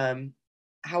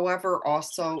 However,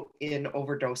 also in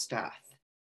overdose death.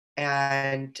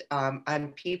 And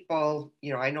on people,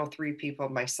 I know 3 people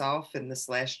myself in this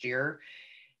last year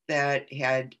that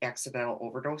had accidental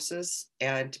overdoses.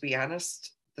 And to be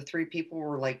honest, the 3 people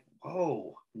were like,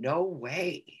 whoa, no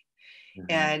way. Mm-hmm.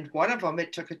 And one of them,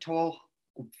 it took a toll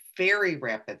very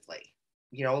rapidly,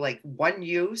 like 1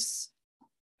 use,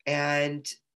 and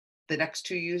after the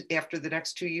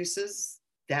next 2 uses,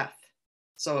 death.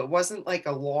 So it wasn't like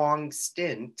a long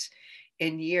stint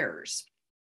in years.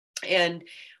 And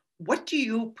what do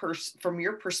you, from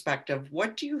your perspective,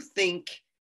 what do you think,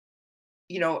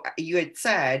 you had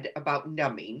said about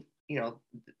numbing,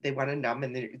 they want to numb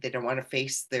and they don't want to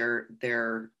face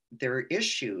their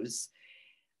issues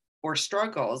or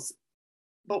struggles,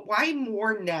 but why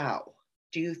more now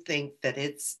do you think that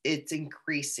it's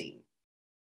increasing?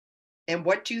 And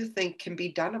what do you think can be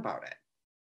done about it?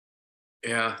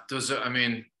 Yeah, those are,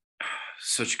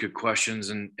 such good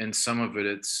questions. And some of it,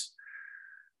 it's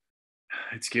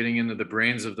getting into the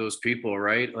brains of those people,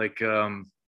 right? Like,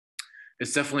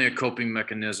 it's definitely a coping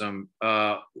mechanism.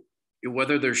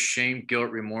 Whether there's shame, guilt,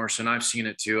 remorse, and I've seen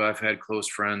it too. I've had close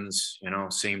friends,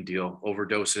 same deal,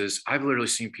 overdoses. I've literally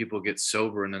seen people get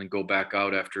sober and then go back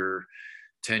out after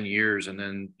 10 years. And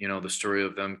then, the story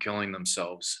of them killing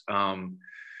themselves.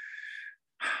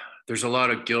 There's a lot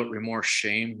of guilt, remorse,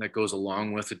 shame that goes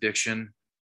along with addiction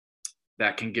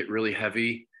that can get really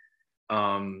heavy.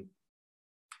 I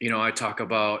talk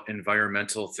about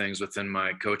environmental things within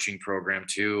my coaching program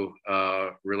too,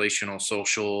 relational,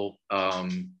 social,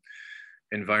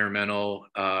 environmental.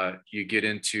 You get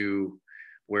into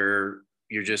where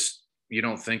you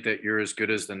don't think that you're as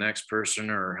good as the next person,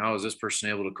 or how is this person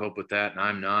able to cope with that and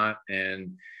I'm not.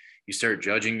 And you start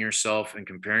judging yourself and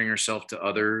comparing yourself to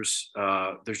others.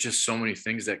 There's just so many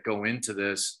things that go into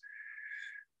this.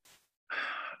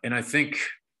 And I think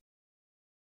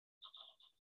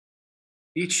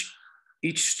each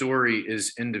story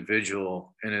is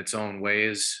individual in its own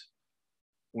ways.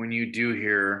 When you do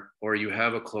hear, or you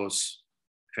have a close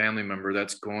family member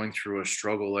that's going through a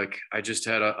struggle, like I just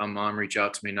had a mom reach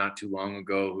out to me not too long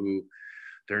ago who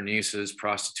their niece is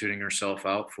prostituting herself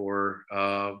out for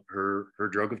her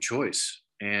drug of choice,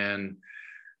 and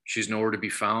she's nowhere to be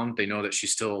found. They know that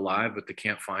she's still alive, but they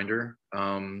can't find her.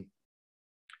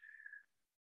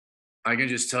 I can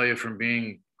just tell you from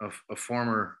being a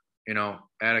former,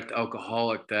 addict,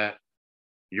 alcoholic, that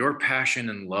your passion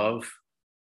and love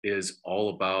is all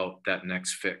about that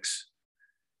next fix.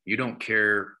 You don't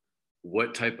care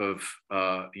what type of,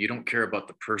 you don't care about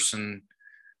the person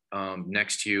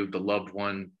next to you, the loved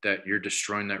one that you're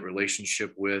destroying that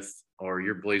relationship with, or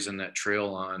you're blazing that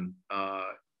trail on,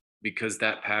 because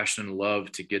that passion and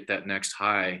love to get that next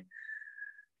high,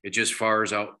 it just far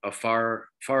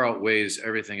outweighs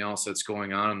everything else that's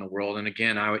going on in the world. And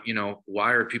again,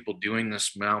 why are people doing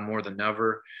this now more than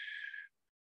ever?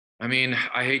 I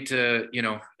hate to,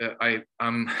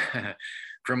 I'm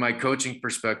from my coaching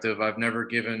perspective, I've never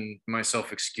given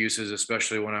myself excuses,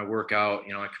 especially when I work out.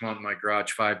 I come out in my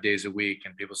garage 5 days a week,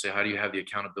 and people say, how do you have the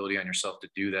accountability on yourself to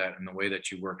do that in the way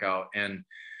that you work out? And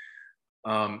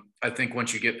I think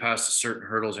once you get past certain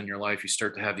hurdles in your life, you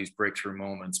start to have these breakthrough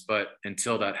moments. But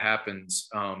until that happens,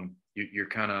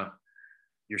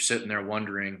 you're sitting there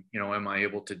wondering, am I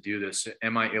able to do this?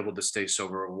 Am I able to stay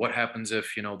sober? What happens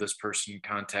if, this person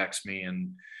contacts me?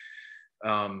 And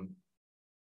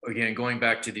again, going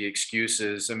back to the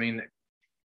excuses,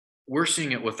 we're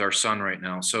seeing it with our son right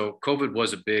now. So COVID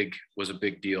was a big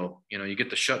deal. You get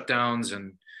the shutdowns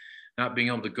and not being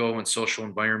able to go in social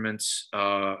environments.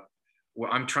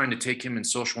 I'm trying to take him in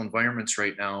social environments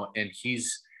right now, and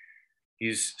he's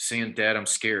saying, Dad, I'm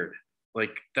scared.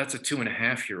 Like, that's a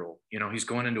 2.5-year-old. He's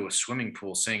going into a swimming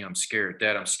pool saying, I'm scared.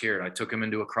 Dad, I'm scared. I took him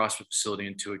into a CrossFit facility,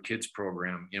 into a kids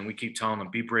program. We keep telling him,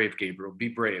 be brave, Gabriel, be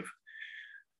brave.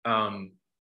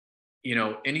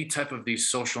 Any type of these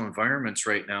social environments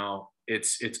right now,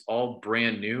 it's all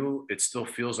brand new. It still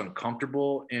feels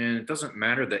uncomfortable, and it doesn't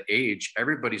matter the age.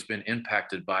 Everybody's been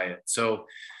impacted by it. So,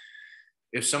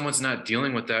 if someone's not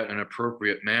dealing with that in an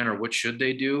appropriate manner, what should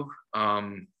they do?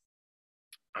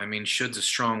 I mean, should's a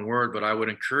strong word, but I would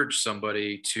encourage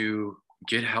somebody to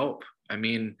get help. I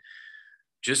mean,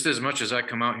 just as much as I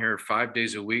come out here 5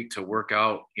 days a week to work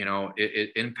out, you know,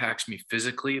 it impacts me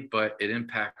physically, but it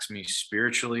impacts me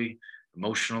spiritually,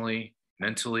 emotionally,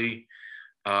 mentally.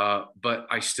 But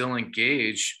I still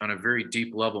engage on a very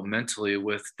deep level mentally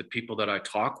with the people that I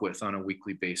talk with on a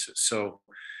weekly basis. So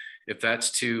if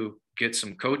that's to get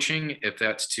some coaching, if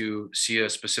that's to see a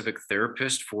specific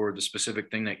therapist for the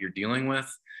specific thing that you're dealing with,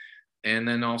 and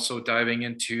then also diving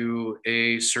into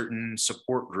a certain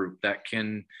support group that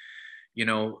can, you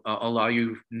know, allow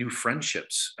you new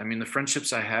friendships. I mean, the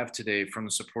friendships I have today from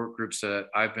the support groups that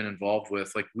I've been involved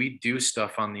with, like we do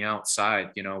stuff on the outside,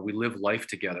 you know, we live life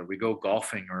together. We go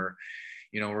golfing, or,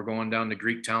 you know, we're going down to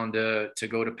Greek town to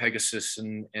go to Pegasus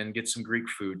and get some Greek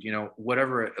food, you know,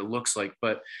 whatever it looks like.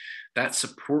 But that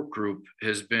support group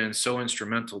has been so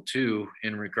instrumental too,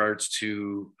 in regards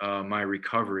to my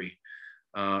recovery.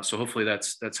 So hopefully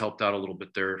that's helped out a little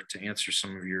bit there to answer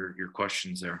some of your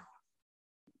questions there.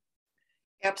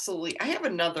 Absolutely. I have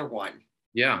another one.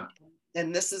 Yeah.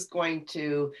 And this is going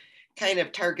to kind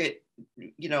of target,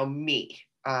 you know, me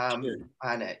Sure.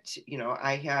 on it. You know,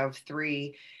 I have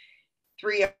three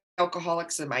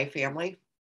alcoholics in my family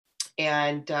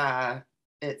and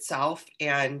itself.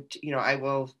 And, you know, I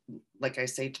will, like I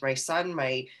say to my son,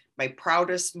 my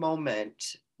proudest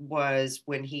moment was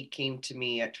when he came to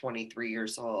me at 23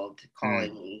 years old,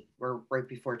 calling me, or right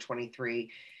before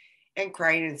 23, and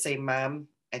crying and saying, Mom,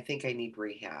 I think I need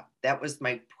rehab. That was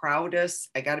my proudest,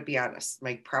 I got to be honest,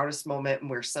 my proudest moment,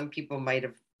 where some people might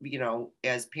have, you know,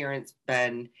 as parents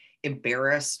been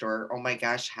embarrassed or, oh my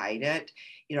gosh, hide it.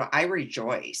 You know, I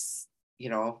rejoice. You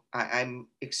know, I'm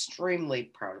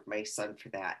extremely proud of my son for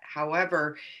that.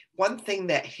 However, one thing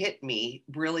that hit me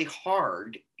really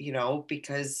hard, you know,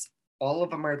 because all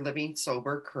of them are living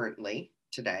sober currently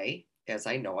today, as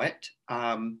I know it.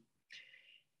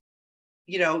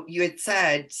 You know, you had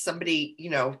said somebody, you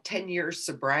know, 10 years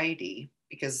sobriety,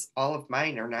 because all of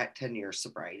mine are not 10 years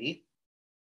sobriety,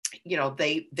 you know,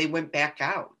 they went back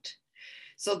out.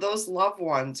 So those loved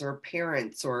ones or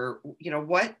parents, or, you know,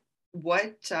 what,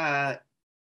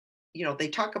 you know, they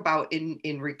talk about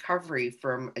in recovery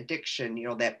from addiction, you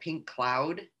know, that pink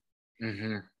cloud.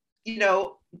 Mm-hmm. You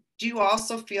know, do you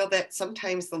also feel that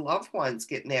sometimes the loved ones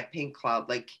get in that pink cloud,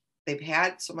 like they've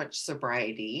had so much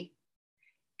sobriety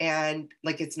and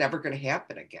like it's never going to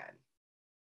happen again,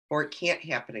 or it can't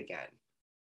happen again?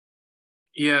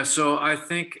 Yeah, so I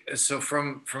think so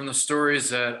from the stories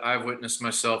that I've witnessed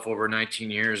myself over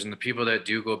 19 years and the people that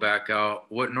do go back out,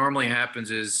 what normally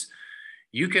happens is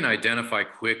you can identify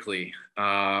quickly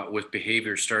with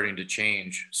behavior starting to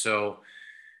change. So,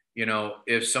 you know,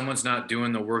 if someone's not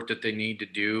doing the work that they need to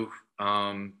do,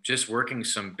 just working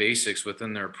some basics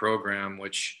within their program,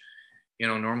 which, you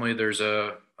know, normally there's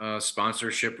a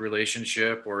sponsorship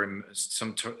relationship or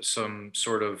some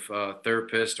sort of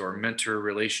therapist or mentor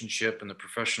relationship in the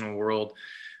professional world,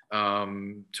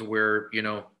 to where, you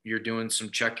know, you're doing some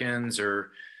check-ins,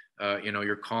 or you know,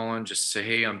 you're calling just to say,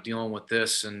 hey, I'm dealing with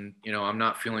this, and, you know, I'm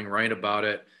not feeling right about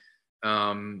it.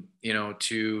 You know,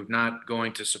 to not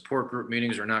going to support group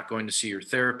meetings or not going to see your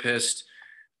therapist.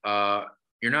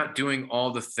 You're not doing all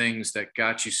the things that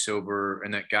got you sober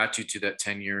and that got you to that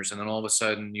 10 years. And then all of a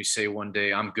sudden you say one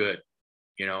day, I'm good,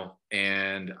 you know,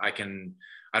 and I don't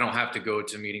have to go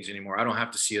to meetings anymore. I don't have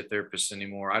to see a therapist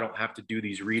anymore. I don't have to do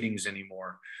these readings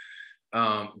anymore.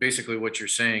 Basically what you're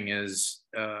saying is,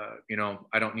 you know,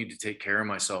 I don't need to take care of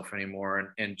myself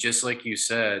anymore. And just like you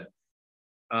said,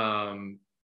 you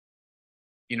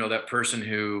know, that person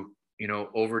who, you know,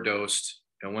 overdosed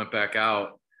and went back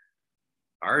out,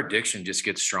 our addiction just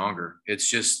gets stronger. It's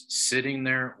just sitting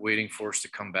there waiting for us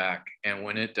to come back. And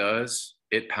when it does,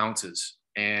 it pounces.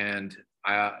 And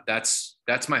that's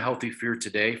my healthy fear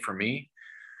today for me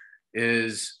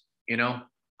is, you know,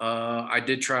 I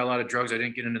did try a lot of drugs. I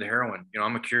didn't get into the heroin. You know,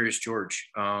 I'm a curious George.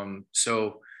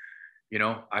 So, you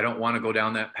know, I don't want to go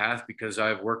down that path because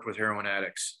I've worked with heroin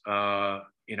addicts.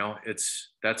 You know,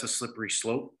 that's a slippery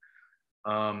slope.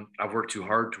 I've worked too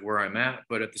hard to where I'm at,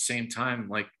 but at the same time,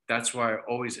 like, that's why I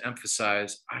always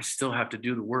emphasize I still have to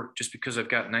do the work. Just because I've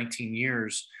got 19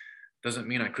 years doesn't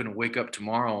mean I couldn't wake up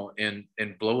tomorrow and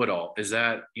blow it all. Is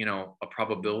that, you know, a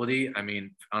probability? I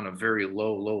mean, on a very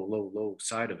low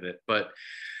side of it. But,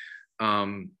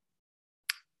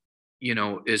 you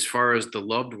know, as far as the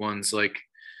loved ones, like,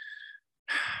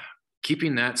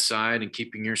 keeping that side and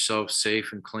keeping yourself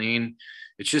safe and clean,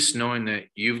 it's just knowing that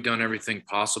you've done everything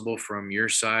possible from your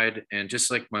side. And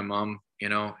just like my mom, you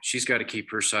know, she's got to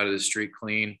keep her side of the street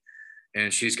clean.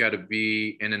 and she's got to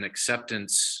be in an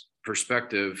acceptance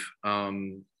perspective,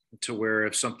 to where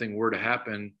if something were to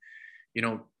happen,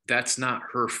 that's not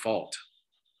her fault.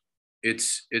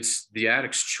 It's the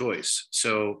addict's choice.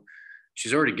 So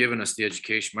she's already given us the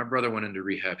education. My brother went into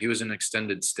rehab. He was in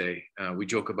extended stay. We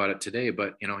joke about it today,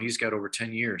 but he's got over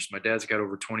 10 years. My dad's got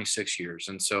over 26 years.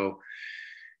 And so,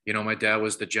 my dad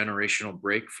was the generational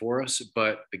break for us.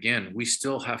 But again, we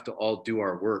still have to all do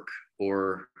our work,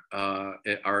 or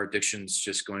our addiction's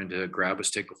just going to grab us,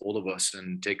 take a hold of us,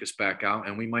 and take us back out,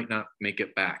 and we might not make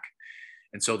it back.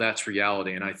 And so that's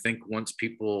reality. And I think once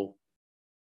people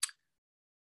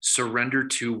surrender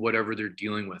to whatever they're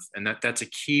dealing with, and that's a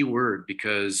key word,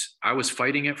 because I was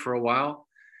fighting it for a while.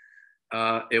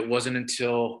 It wasn't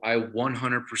until I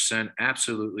 100%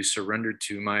 absolutely surrendered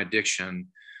to my addiction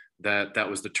that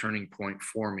was the turning point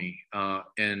for me.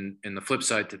 And the flip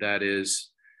side to that is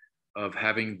of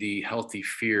having the healthy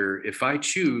fear. If I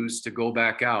choose to go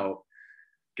back out,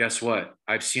 guess what?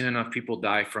 I've seen enough people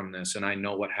die from this, and I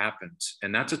know what happens.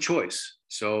 And that's a choice.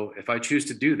 So if I choose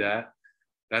to do that,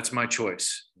 that's my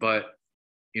choice. But,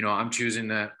 I'm choosing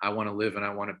that I want to live and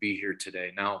I want to be here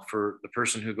today. Now, for the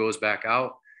person who goes back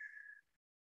out,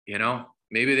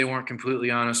 maybe they weren't completely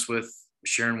honest with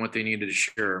sharing what they needed to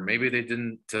share. Maybe they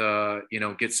didn't,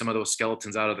 get some of those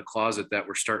skeletons out of the closet that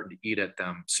were starting to eat at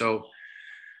them. So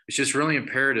it's just really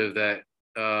imperative that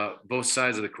both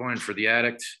sides of the coin, for the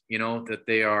addict, that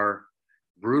they are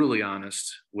brutally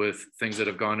honest with things that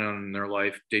have gone on in their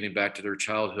life dating back to their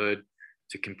childhood,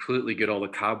 to completely get all the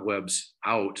cobwebs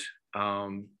out.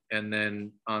 And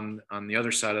then on the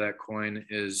other side of that coin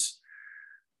is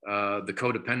the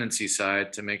codependency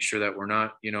side, to make sure that we're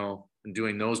not,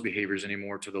 doing those behaviors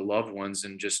anymore to the loved ones,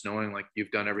 and just knowing like you've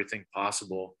done everything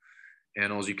possible,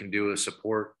 and all you can do is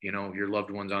support, your loved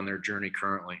ones on their journey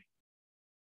currently.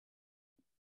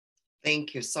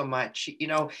 Thank you so much.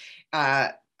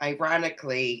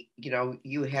 Ironically,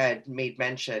 you had made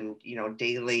mention,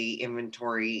 daily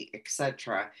inventory,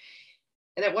 etc.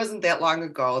 And it wasn't that long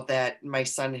ago that my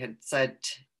son had said,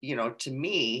 to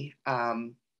me,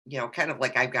 kind of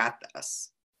like, I got this.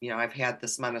 I've had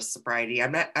this amount of sobriety.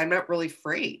 I'm not really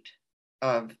afraid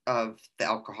of the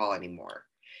alcohol anymore.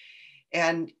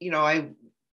 And my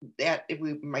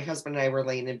husband and I were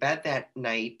laying in bed that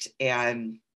night,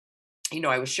 and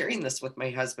I was sharing this with my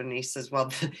husband, and he says,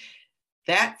 well,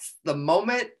 that's the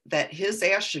moment that his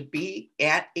ass should be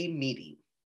at a meeting,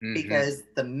 because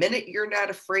the minute you're not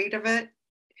afraid of it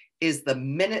is the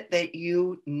minute that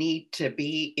you need to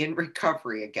be in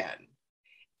recovery again.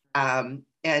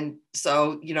 And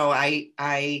so,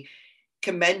 I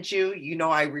commend you,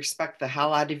 I respect the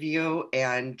hell out of you,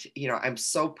 and, I'm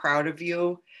so proud of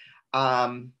you,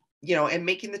 and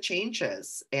making the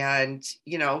changes, and,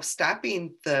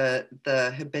 stopping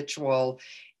the habitual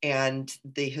and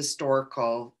the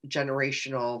historical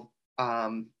generational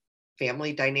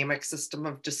family dynamic system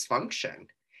of dysfunction.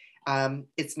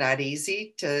 It's not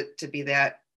easy to be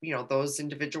that, those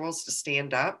individuals to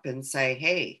stand up and say,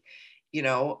 hey,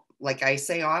 like I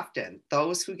say often,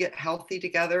 those who get healthy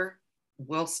together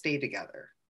will stay together.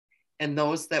 And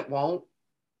those that won't,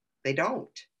 they don't.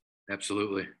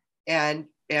 Absolutely. And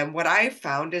what I've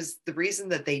found is the reason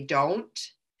that they don't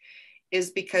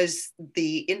is because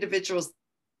the individuals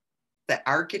that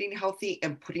are getting healthy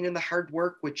and putting in the hard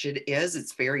work, which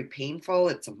it's very painful,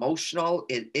 it's emotional,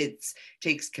 it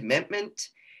takes commitment,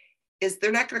 is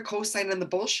they're not going to co-sign on the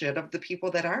bullshit of the people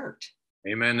that aren't.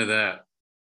 Amen to that.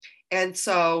 And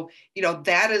so,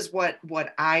 that is what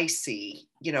I see.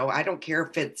 I don't care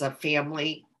if it's a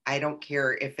family. I don't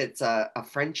care if it's a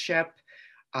friendship,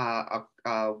 a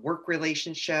work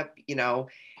relationship,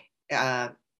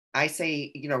 I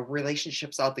say,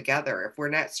 relationships all together. If we're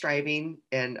not striving,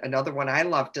 and another one I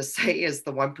love to say is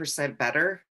the 1%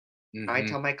 better. I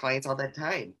tell my clients all the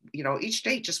time, each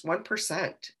day, just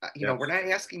 1%, we're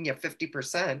not asking you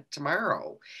 50%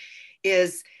 tomorrow.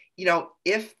 Is,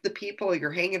 if the people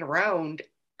you're hanging around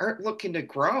aren't looking to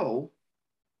grow,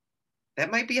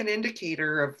 that might be an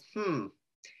indicator of,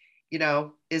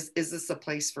 is this a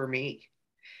place for me?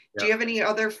 Yeah. Do you have any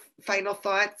other final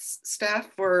thoughts,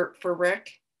 Steph, for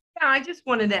Rick? Yeah, I just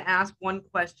wanted to ask one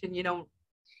question.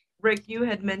 Rick, you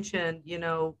had mentioned,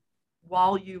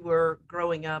 while you were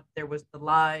growing up, there was the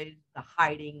lies, the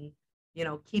hiding,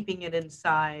 keeping it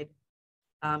inside.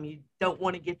 You don't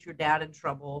want to get your dad in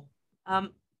trouble.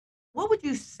 What would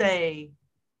you say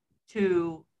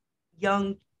to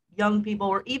young people,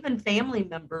 or even family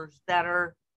members that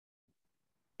are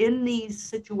in these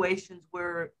situations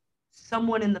where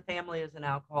someone in the family is an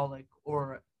alcoholic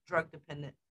or drug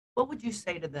dependent? What would you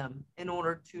say to them in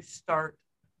order to start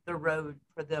the road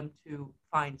for them to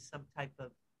find some type of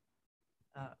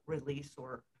release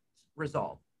or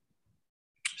resolve.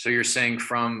 So you're saying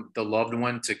from the loved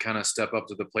one to kind of step up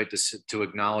to the plate to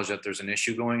acknowledge that there's an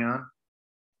issue going on?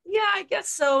 Yeah, I guess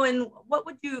so. And what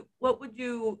would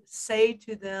you say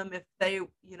to them if they,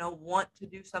 want to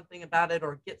do something about it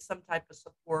or get some type of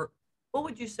support? What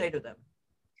would you say to them?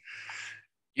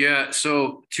 Yeah,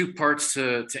 so two parts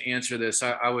to answer this.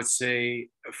 I would say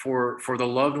for the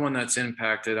loved one that's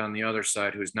impacted on the other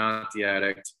side, who's not the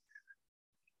addict,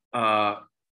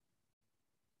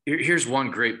 here's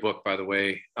one great book, by the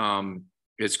way.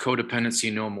 It's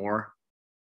Codependency No More.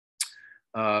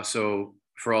 So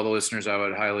for all the listeners, I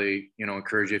would highly,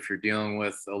 encourage you, if you're dealing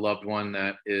with a loved one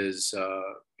that is,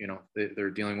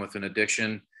 they're dealing with an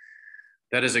addiction,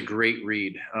 that is a great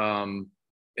read.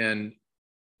 And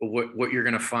what you're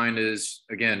going to find is,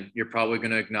 again, you're probably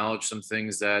going to acknowledge some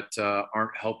things that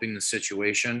aren't helping the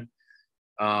situation,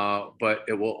 but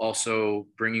it will also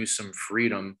bring you some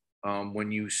freedom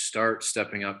when you start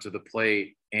stepping up to the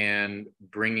plate and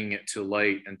bringing it to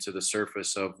light and to the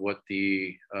surface of what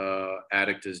the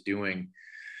addict is doing.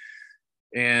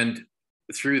 And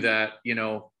through that,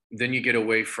 then you get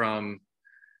away from,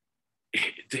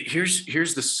 here's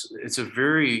this, it's a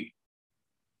very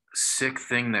sick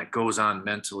thing that goes on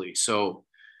mentally. So,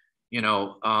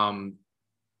 the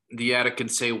addict can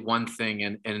say one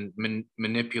thing and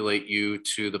manipulate you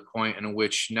to the point in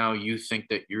which now you think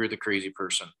that you're the crazy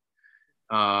person.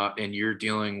 And you're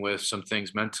dealing with some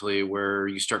things mentally where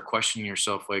you start questioning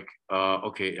yourself, like,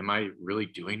 okay, am I really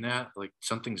doing that? Like,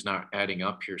 something's not adding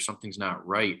up here. Something's not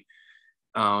right.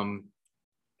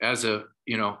 As a,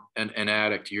 an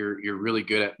addict, you're really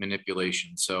good at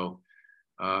manipulation. So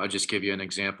I'll just give you an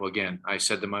example. Again, I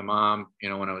said to my mom,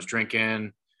 when I was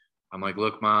drinking, I'm like,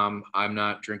 look, Mom, I'm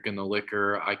not drinking the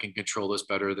liquor. I can control this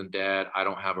better than Dad. I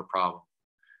don't have a problem.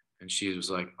 And she was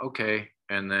like, okay.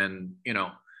 And then,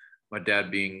 my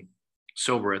dad being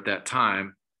sober at that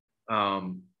time,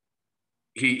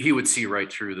 he would see right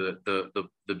through the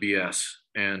BS.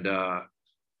 And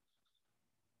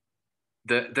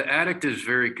the addict is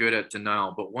very good at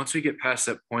denial, but once we get past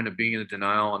that point of being in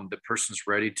denial and the person's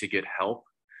ready to get help,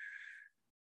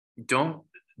 don't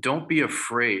be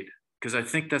afraid, because I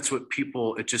think that's what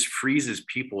it just freezes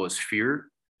people, is fear.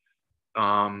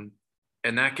 And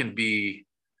that can be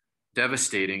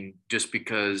devastating, just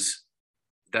because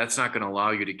that's not going to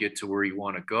allow you to get to where you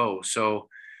want to go. So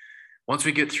once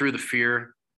we get through the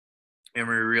fear and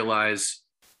we realize,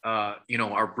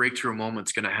 our breakthrough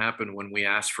moment's going to happen when we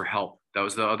ask for help. That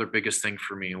was the other biggest thing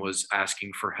for me, was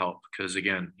asking for help. Because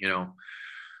again,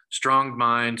 strong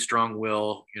mind, strong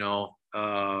will,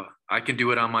 I can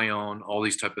do it on my own, all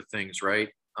these type of things, right?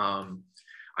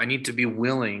 I need to be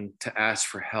willing to ask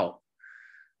for help.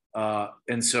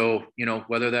 And so,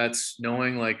 whether that's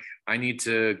knowing, like, I need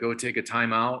to go take a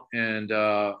time out and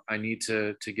I need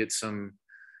to get some,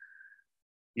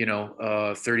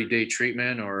 30-day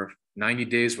treatment or 90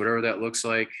 days, whatever that looks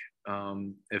like.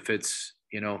 If it's,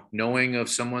 knowing of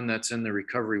someone that's in the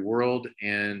recovery world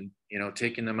and,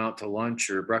 taking them out to lunch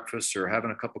or breakfast or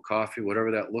having a cup of coffee,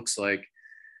 whatever that looks like,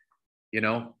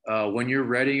 when you're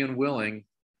ready and willing,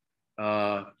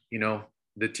 the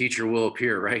teacher will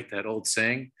appear, right? That old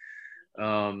saying.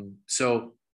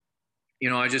 So,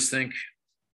 I just think,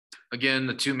 again,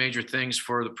 the two major things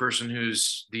for the person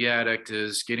who's the addict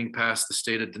is getting past the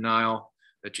state of denial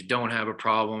that you don't have a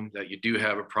problem, that you do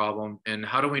have a problem. And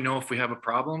how do we know if we have a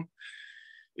problem?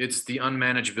 It's the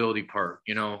unmanageability part.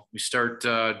 We start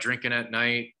drinking at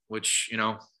night, which,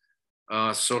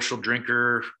 social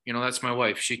drinker, that's my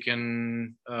wife. She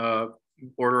can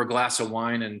order a glass of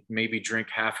wine and maybe drink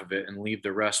half of it and leave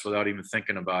the rest without even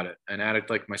thinking about it. An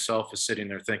addict like myself is sitting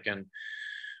there thinking,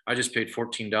 I just paid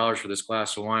 $14 for this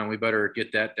glass of wine. We better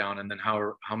get that down. And then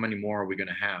how many more are we going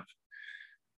to have?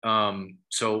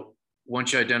 So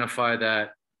once you identify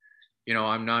that,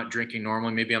 I'm not drinking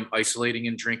normally, maybe I'm isolating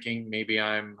and drinking, maybe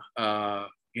I'm,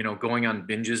 going on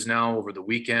binges now over the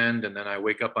weekend. And then I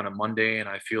wake up on a Monday and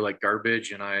I feel like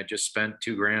garbage. And I just spent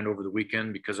 $2,000 over the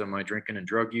weekend because of my drinking and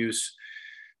drug use.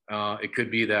 It could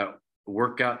be that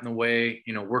work got in the way,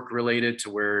 work related to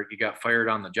where you got fired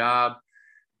on the job.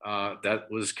 That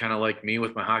was kind of like me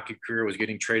with my hockey career, was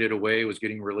getting traded away, was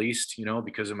getting released,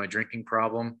 because of my drinking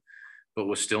problem, but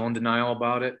was still in denial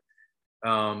about it.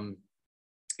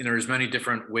 There's many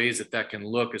different ways that can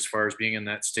look as far as being in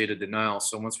that state of denial.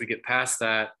 So once we get past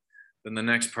that, then the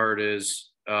next part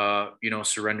is,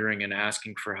 surrendering and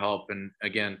asking for help. And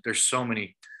again, there's so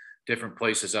many different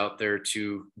places out there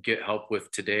to get help with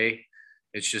today.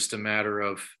 It's just a matter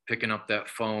of picking up that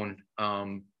phone,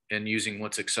 and using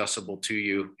what's accessible to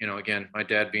you. You know, again, my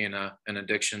dad being an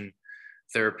addiction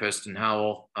therapist in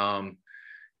Howell,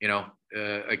 you know,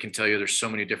 I can tell you there's so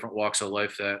many different walks of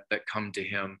life that come to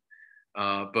him.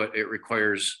 But it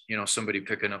requires, you know, somebody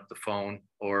picking up the phone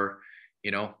or,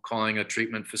 you know, calling a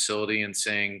treatment facility and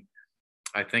saying,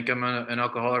 I think I'm an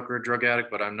alcoholic or a drug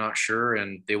addict, but I'm not sure.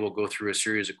 And they will go through a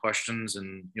series of questions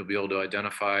and you'll be able to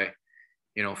identify,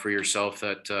 you know, for yourself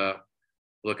that,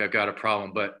 look, I've got a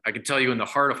problem. But I can tell you in the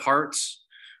heart of hearts,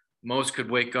 most could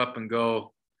wake up and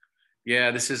go,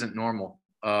 yeah, this isn't normal.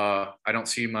 I don't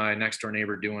see my next door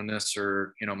neighbor doing this,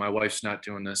 or, you know, my wife's not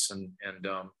doing this. And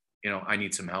you know, I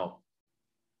need some help.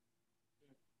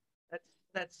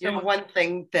 That's You know, one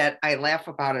thing that I laugh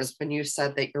about is when you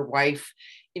said that your wife,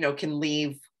 you know, can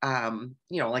leave, you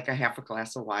know, like a half a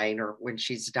glass of wine or when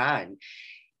she's done.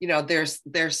 You know, there's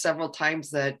several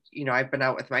times that, you know, I've been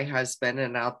out with my husband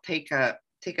and I'll take a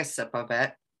sip of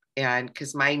it, and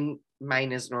because mine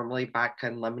is normally vodka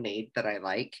and lemonade that I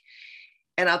like,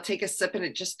 and I'll take a sip and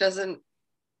it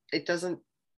doesn't,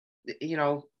 you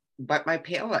know, whet my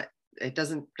palate. It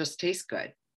doesn't just taste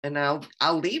good, and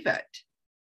I'll leave it.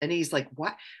 And he's like,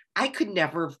 what? I could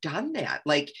never have done that.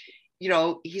 Like, you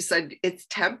know, he said, it's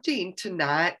tempting to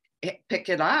not pick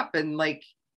it up and like,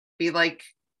 be like,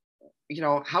 you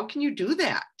know, how can you do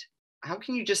that? How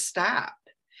can you just stop?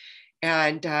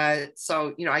 And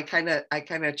so, you know, I kind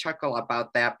of chuckle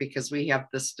about that because we have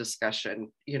this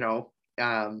discussion, you know,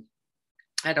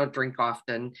 I don't drink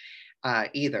often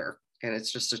either. And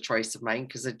it's just a choice of mine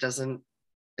because it doesn't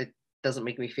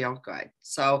make me feel good.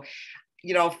 So,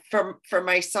 you know, for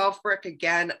myself, Rick,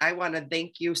 again, I want to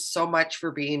thank you so much for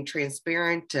being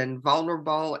transparent and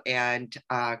vulnerable and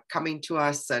coming to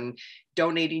us and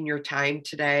donating your time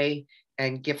today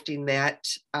and gifting that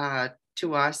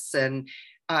to us. And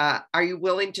are you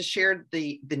willing to share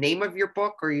the name of your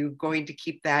book, or are you going to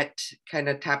keep that kind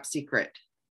of top secret?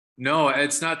 No,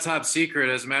 it's not top secret.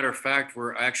 As a matter of fact,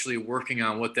 we're actually working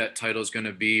on what that title is going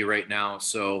to be right now.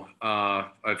 So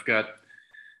I've got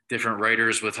different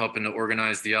writers with helping to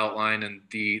organize the outline and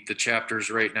the chapters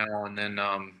right now, and then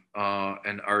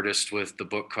an artist with the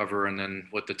book cover, and then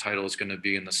what the title is going to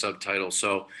be in the subtitle.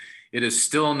 So it is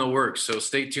still in the works. So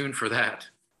stay tuned for that.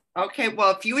 Okay.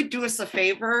 Well, if you would do us a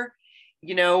favor,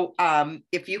 you know,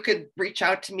 if you could reach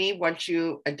out to me once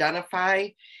you identify,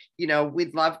 you know,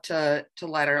 we'd love to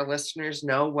let our listeners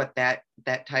know what that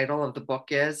title of the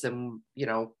book is, and, you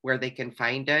know, where they can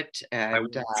find it.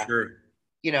 And sure.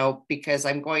 You know, because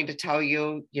I'm going to tell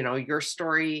you, you know, your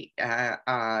story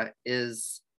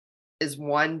is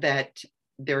one that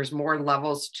there's more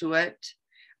levels to it.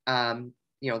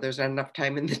 You know, there's not enough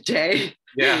time in the day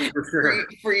for sure.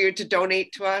 for you to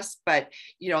donate to us. But,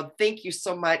 you know, thank you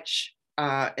so much.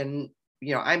 And,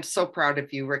 you know, I'm so proud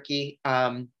of you, Ricky.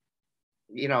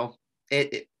 You know,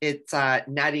 it's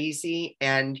not easy.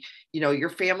 And, you know, your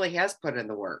family has put in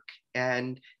the work,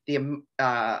 and the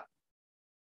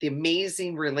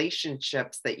amazing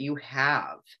relationships that you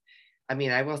have. I mean,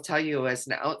 I will tell you, as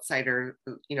an outsider,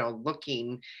 you know,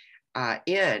 looking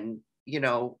in, you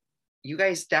know, you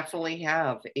guys definitely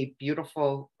have a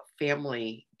beautiful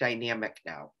family dynamic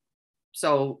now.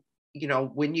 So, you know,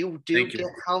 when you do get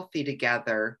healthy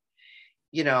together,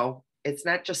 you know, it's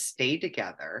not just stay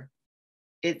together,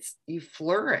 it's you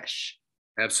flourish.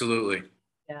 Absolutely.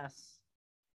 Yes.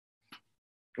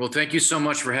 Well, thank you so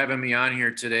much for having me on here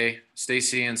today,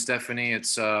 Stacy and Stephanie.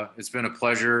 It's been a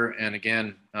pleasure. And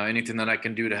again, anything that I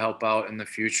can do to help out in the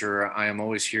future, I am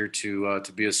always here to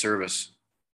be of service.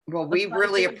 Well, we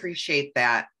really appreciate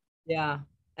that. Yeah.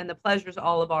 And the pleasure is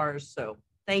all of ours. So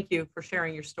thank you for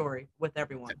sharing your story with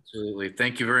everyone. Absolutely.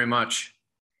 Thank you very much.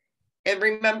 And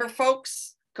remember,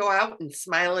 folks, go out and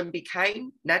smile and be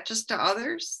kind, not just to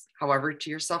others, however, to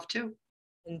yourself too.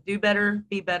 And do better,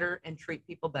 be better, and treat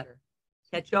people better.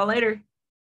 Catch y'all later.